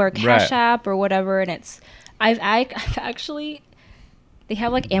Venmo or Cash Right. App or whatever, and I've actually, they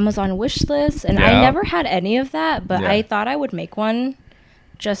have like Amazon wish lists, and I Yeah. never had any of that, but Yeah. I thought I would make one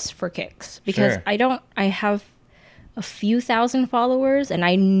just for kicks because Sure. I have a few thousand followers, and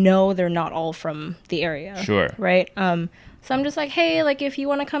I know they're not all from the area. Sure. Right? So I'm just like, hey, like if you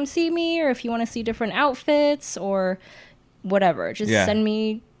want to come see me, or if you want to see different outfits or whatever, just Yeah. send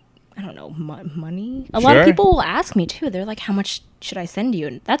me, I don't know, money. A lot of Sure. people will ask me too. They're like, how much should I send you?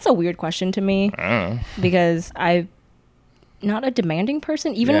 And that's a weird question to me I don't know. because I'm not a demanding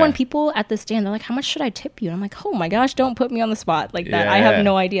person. Even Yeah. when people at the stand, they're like, how much should I tip you? And I'm like, oh my gosh, don't put me on the spot like that. I Yeah. have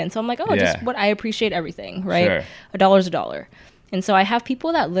no idea. And so I'm like, oh, Yeah. just what I appreciate everything, right? Sure. A dollar's a dollar. And so I have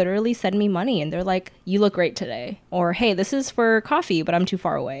people that literally send me money and they're like, you look great today. Or, hey, this is for coffee, but I'm too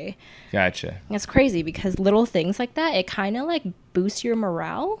far away. Gotcha. And it's crazy because little things like that, it kind of like boosts your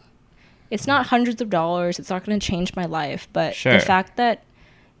morale. It's not hundreds of dollars. It's not going to change my life. But Sure. the fact that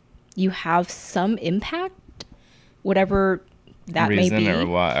you have some impact, whatever that Reason may be. or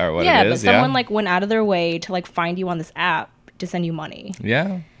what Yeah, it but is. someone like went out of their way to like find you on this app to send you money.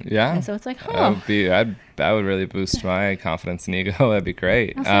 Yeah. And so it's like, That would really boost my confidence and ego. That'd be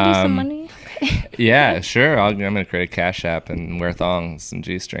great. I'll send you some money. Okay. Yeah, sure. I'm going to create a Cash App and wear thongs and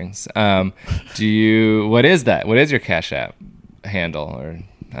G-strings. What is that? What is your Cash App handle, or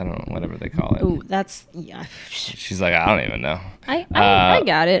I don't know, whatever they call it? Ooh, that's, yeah. She's like, I don't even know. I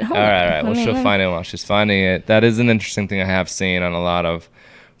got it. Hold All on. right. Well, she'll find it while she's finding it. That is an interesting thing I have seen on a lot of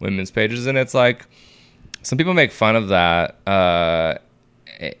women's pages, and it's like some people make fun of that,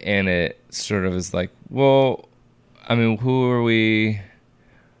 and it sort of is like, well, I mean, who are we?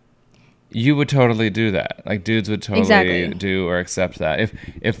 You would totally do that. Like dudes would totally Exactly. do or accept that.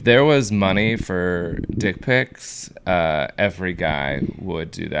 If there was money for dick pics, every guy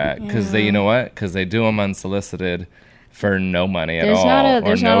would do that because they, you know what? Because they do them unsolicited for no money at all.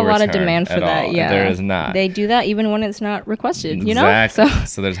 There's or not no a lot of return demand for at that. all. Yeah, There is not. They do that even when it's not requested. You know, Exactly.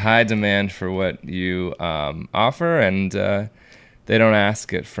 so There's high demand for what you offer, and they don't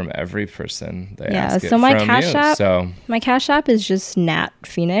ask it from every person. They ask it so my from Cash you. App, So my Cash App is just Nat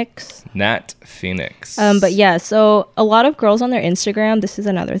Phoenix. Nat Phoenix. But yeah, so a lot of girls on their Instagram, this is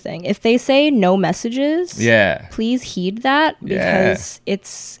another thing. If they say no messages, yeah, please heed that Yeah. because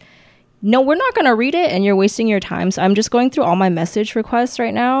it's no, we're not going to read it and you're wasting your time. So I'm just going through all my message requests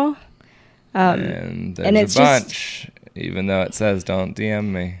right now. And there's and it's a bunch, even though it says don't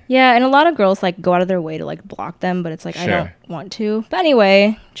DM me. Yeah, and a lot of girls like go out of their way to like block them, but it's like I Sure. don't want to. But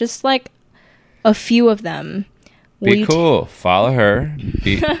anyway, just like a few of them. Will Be you cool. Follow her.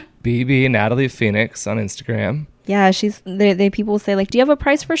 BB Natalie Phoenix on Instagram. Yeah, they people say like, do you have a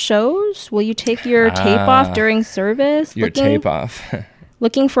price for shows? Will you take your tape off during service? Your tape off.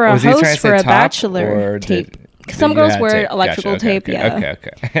 Looking for a Was he trying to host say for a top, bachelor or tape. did Some you girls had wear tape? electrical Gotcha, tape. Yeah.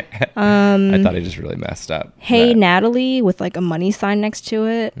 Okay. I thought he just really messed up. Hey that. Natalie with like a money sign next to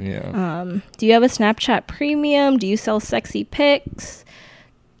it. Yeah. Do you have a Snapchat Premium? Do you sell sexy pics?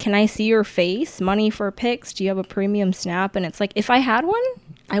 Can I see your face? Money for pics? Do you have a premium Snap? And it's like, if I had one,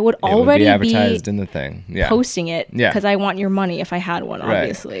 I would It already would be advertised in the thing. Yeah. posting it Yeah. because I want your money if I had one, Right.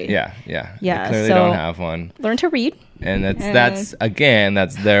 obviously. Yeah. Yeah, They clearly so- don't have one. Learn to read. And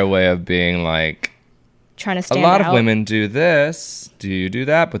that's their way of being like, Trying to a stand lot out. of women do this. Do you do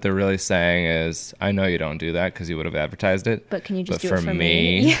that? But they're really saying is, I know you don't do that because you would have advertised it. But can you just do for it for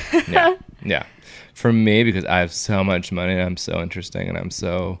me? yeah. For me, because I have so much money and I'm so interesting and I'm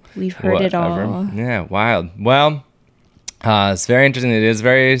so We've heard it all. Yeah, wild. Well, it's very interesting. It is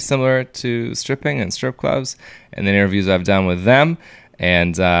very similar to stripping and strip clubs and the interviews I've done with them.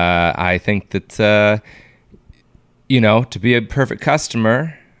 And I think that, to be a perfect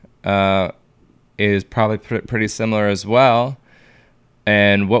customer is probably pretty similar as well.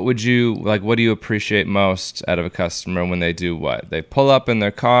 And what do you appreciate most out of a customer when they do what? They pull up in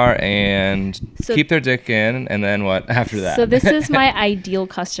their car and keep their dick in, and then what after that? So this is my ideal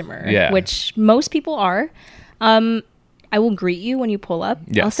customer, Yeah. which most people are. I will greet you when you pull up.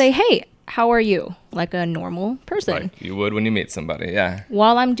 Yes. I'll say, hey, how are you? Like a normal person. Like you would when you meet somebody, yeah.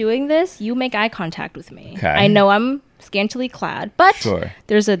 While I'm doing this, you make eye contact with me. Okay. I know I'm scantily clad, but Sure.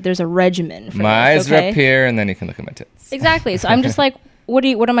 there's a regimen for My this, eyes are okay? up here, and then you can look at my tits. Exactly. So I'm just like, what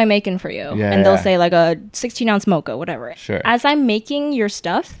am I making for you? Yeah, and they'll yeah. say like a 16-ounce mocha, whatever. Sure. As I'm making your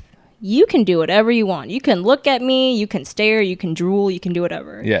stuff, you can do whatever you want. You can look at me, you can stare, you can drool, you can do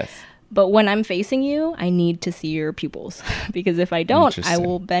whatever. Yes. But when I'm facing you, I need to see your pupils because if I don't, I Interesting.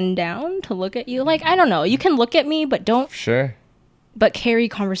 will bend down to look at you. Like, I don't know. You can look at me, but don't Sure. but carry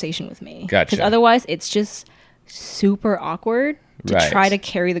conversation with me. Gotcha. Because otherwise, it's just super awkward to try to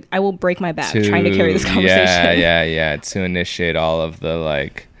carry I will break my back trying to carry this conversation. Yeah. To initiate all of the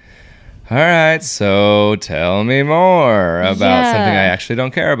like, all right, so tell me more about something I actually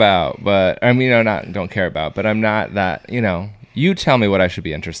don't care about. But I mean, not don't care about, but I'm not that, you tell me what I should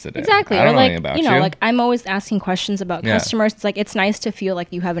be interested in. Exactly. I don't know anything about you. Like I'm always asking questions about customers. It's like, it's nice to feel like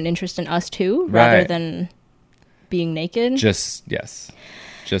you have an interest in us too, rather than being naked. Just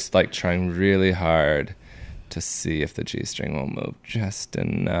like trying really hard to see if the G-string will move just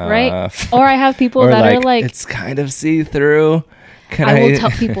enough. Right. Or I have people that are like, it's kind of see-through. I will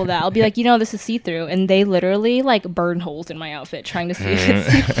tell people that. I'll be like, this is see-through. And they literally like burn holes in my outfit trying to see if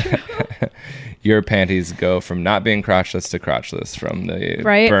it's see-through. Your panties go from not being crotchless to crotchless from the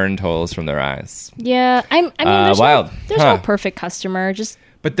burned holes from their eyes. Yeah. I mean, there's wild. There's no perfect customer.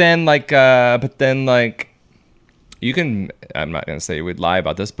 But then you can, I'm not going to say you would lie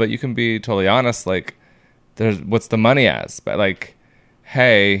about this, but you can be totally honest. Like, what's the money as? But like,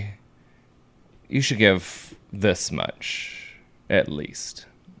 hey, you should give this much at least.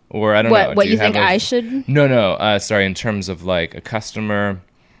 Or I don't know. What you think I should? No. Sorry, in terms of like a customer.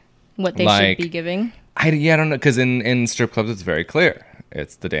 What they should be giving? I don't know. Because in strip clubs, it's very clear.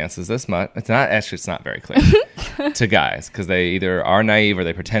 It's the dance is this much. It's not very clear to guys. Because they either are naive or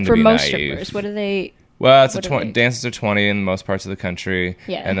they pretend to be naive. For most strippers, what do they... Well, dances are 20 in most parts of the country.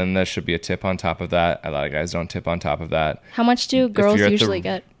 Yeah. And then there should be a tip on top of that. A lot of guys don't tip on top of that. How much do girls usually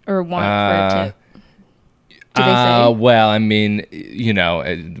get or want for a tip? Do they say? Well, I mean,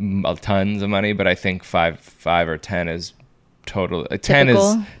 tons of money, but I think five or 10 is total. 10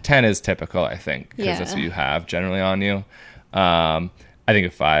 is typical, I think, because that's what you have generally on you. I think a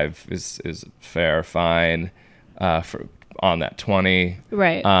 5 is fair, fine, on that 20.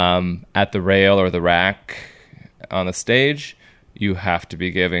 Right. At the rail or the rack on the stage, you have to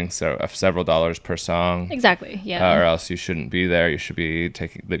be giving several dollars per song. Exactly, yeah. Or else you shouldn't be there. You should be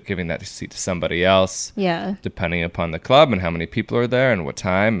giving that seat to somebody else. Yeah. Depending upon the club and how many people are there and what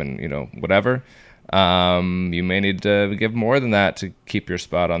time and, whatever. You may need to give more than that to keep your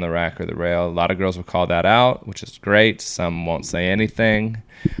spot on the rack or the rail. A lot of girls will call that out, which is great. Some won't say anything.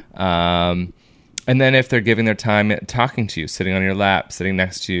 And then if they're giving their time talking to you, sitting on your lap, sitting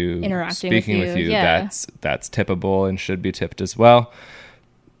next to you, interacting speaking with you, that's tippable and should be tipped as well.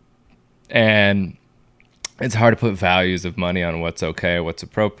 And it's hard to put values of money on what's okay, what's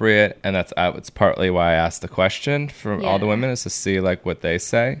appropriate, and it's partly why I asked the question for all the women, is to see like what they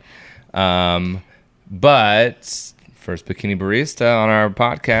say. But first bikini barista on our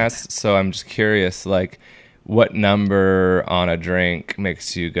podcast, so I'm just curious, like, what number on a drink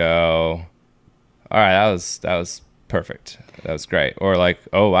makes you go, all right, that was perfect, that was great, or like,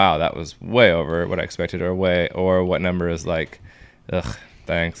 oh wow, that was way over what I expected, or what number is like, ugh,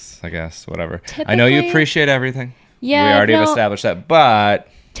 thanks, I guess, whatever. Typically, I know you appreciate everything. Yeah, we already have established that, but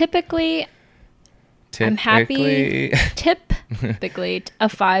typically, I'm happy. Typically, a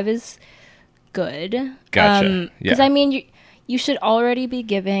 5 is good. Gotcha. Because I mean, you should already be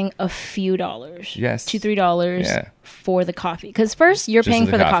giving a few dollars, yes, $2-3 for the coffee. Because first, you're paying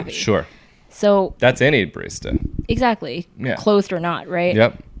for the coffee. Sure. So that's any barista. Exactly. Yeah. Clothed or not, right?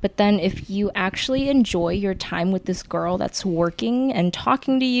 Yep. But then if you actually enjoy your time with this girl that's working and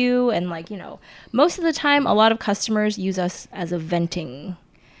talking to you, and like, most of the time, a lot of customers use us as a venting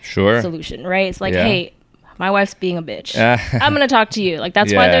solution, right? It's like, hey, my wife's being a bitch. I'm going to talk to you. Like,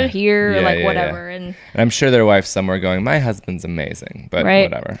 that's why they're here, whatever. Yeah. And I'm sure their wife's somewhere going, my husband's amazing, but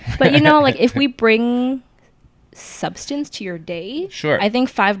whatever. But, like, if we bring substance to your day, I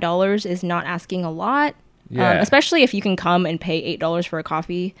think $5 is not asking a lot. Especially if you can come and pay $8 for a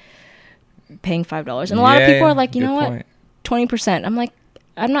coffee, paying $5. And a lot of people are like, you know what, 20%. I'm like,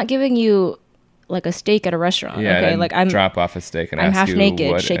 I'm not giving you like a steak at a restaurant. Okay, like I'm drop off a steak and I'm ask half you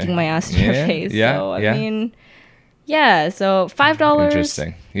naked, shaking my ass in your face. So I mean, so $5.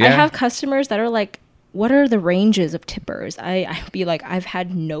 Interesting. Yeah. I have customers that are like, what are the ranges of tippers? I'd be like, I've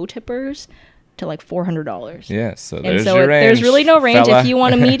had no tippers to like $400. Yeah, so there's your range. There's really no range. Fella. If you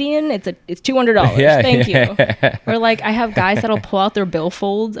want a median, it's $200. Thank you. Or like I have guys that'll pull out their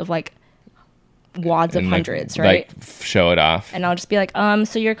billfolds of like wads of hundreds, right? Like show it off. And I'll just be like,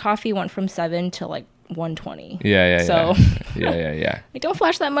 so your coffee went from 7 to like 120. Yeah. So yeah. Like, don't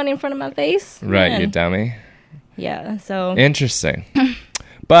flash that money in front of my face. Right, Man. You dummy. Yeah, so interesting.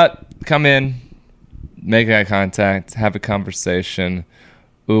 But come in, make eye contact, have a conversation.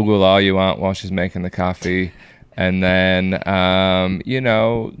 Oogle all you want while she's making the coffee, and then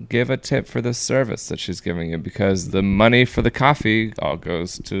give a tip for the service that she's giving you, because the money for the coffee all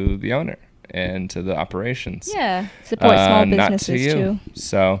goes to the owner into the operations. Yeah, support small businesses too.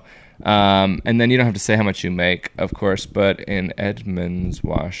 So, and then you don't have to say how much you make, of course, but in Edmonds,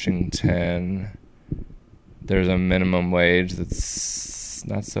 Washington, there's a minimum wage that's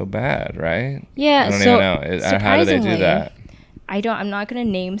not so bad, right? Yeah, I don't even know. How do they do that? I'm not going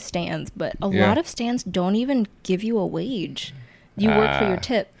to name stands, but a lot of stands don't even give you a wage. You work for your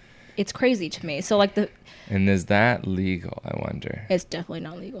tip. It's crazy to me. So and is that legal, I wonder? It's definitely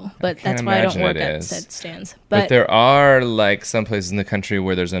not legal, but that's why I don't work at said stands. But there are some places in the country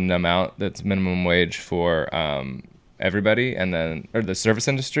where there's an amount that's minimum wage for everybody, or the service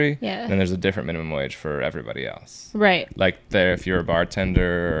industry. Yeah. And then there's a different minimum wage for everybody else. Right. If you're a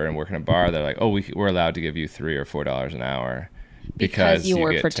bartender or working a bar, they're like, oh, we're allowed to give you $3 or $4 an hour. Because you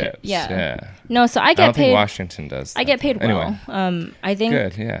work for tips. Yeah. No, so I get paid. I don't think Washington does that. I get paid well. Anyway. I think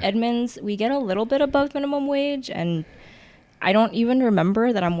Edmonds, we get a little bit above minimum wage, and I don't even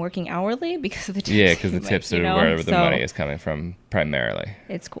remember that I'm working hourly because of the tips. Yeah, because the tips are where the money is coming from primarily.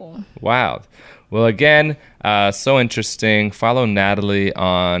 It's cool. Wow. Well, again, so interesting. Follow Natalie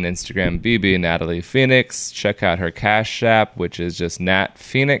on Instagram, BB Natalie Phoenix. Check out her Cash App, which is just Nat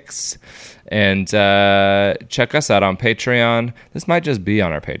Phoenix. And check us out on Patreon. This might just be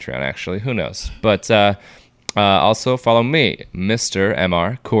on our Patreon, actually. Who knows? But also follow me, Mr.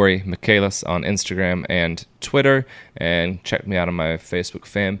 MR, Corey Michaelis, on Instagram and Twitter. And check me out on my Facebook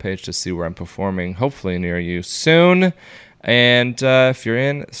fan page to see where I'm performing, hopefully near you soon. And if you're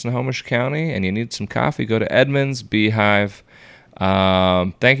in Snohomish County and you need some coffee, go to Edmonds Beehive.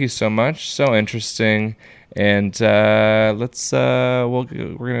 Thank you so much. So interesting. And we're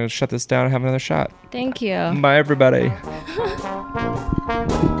gonna shut this down and have another shot. Thank you. Bye, everybody.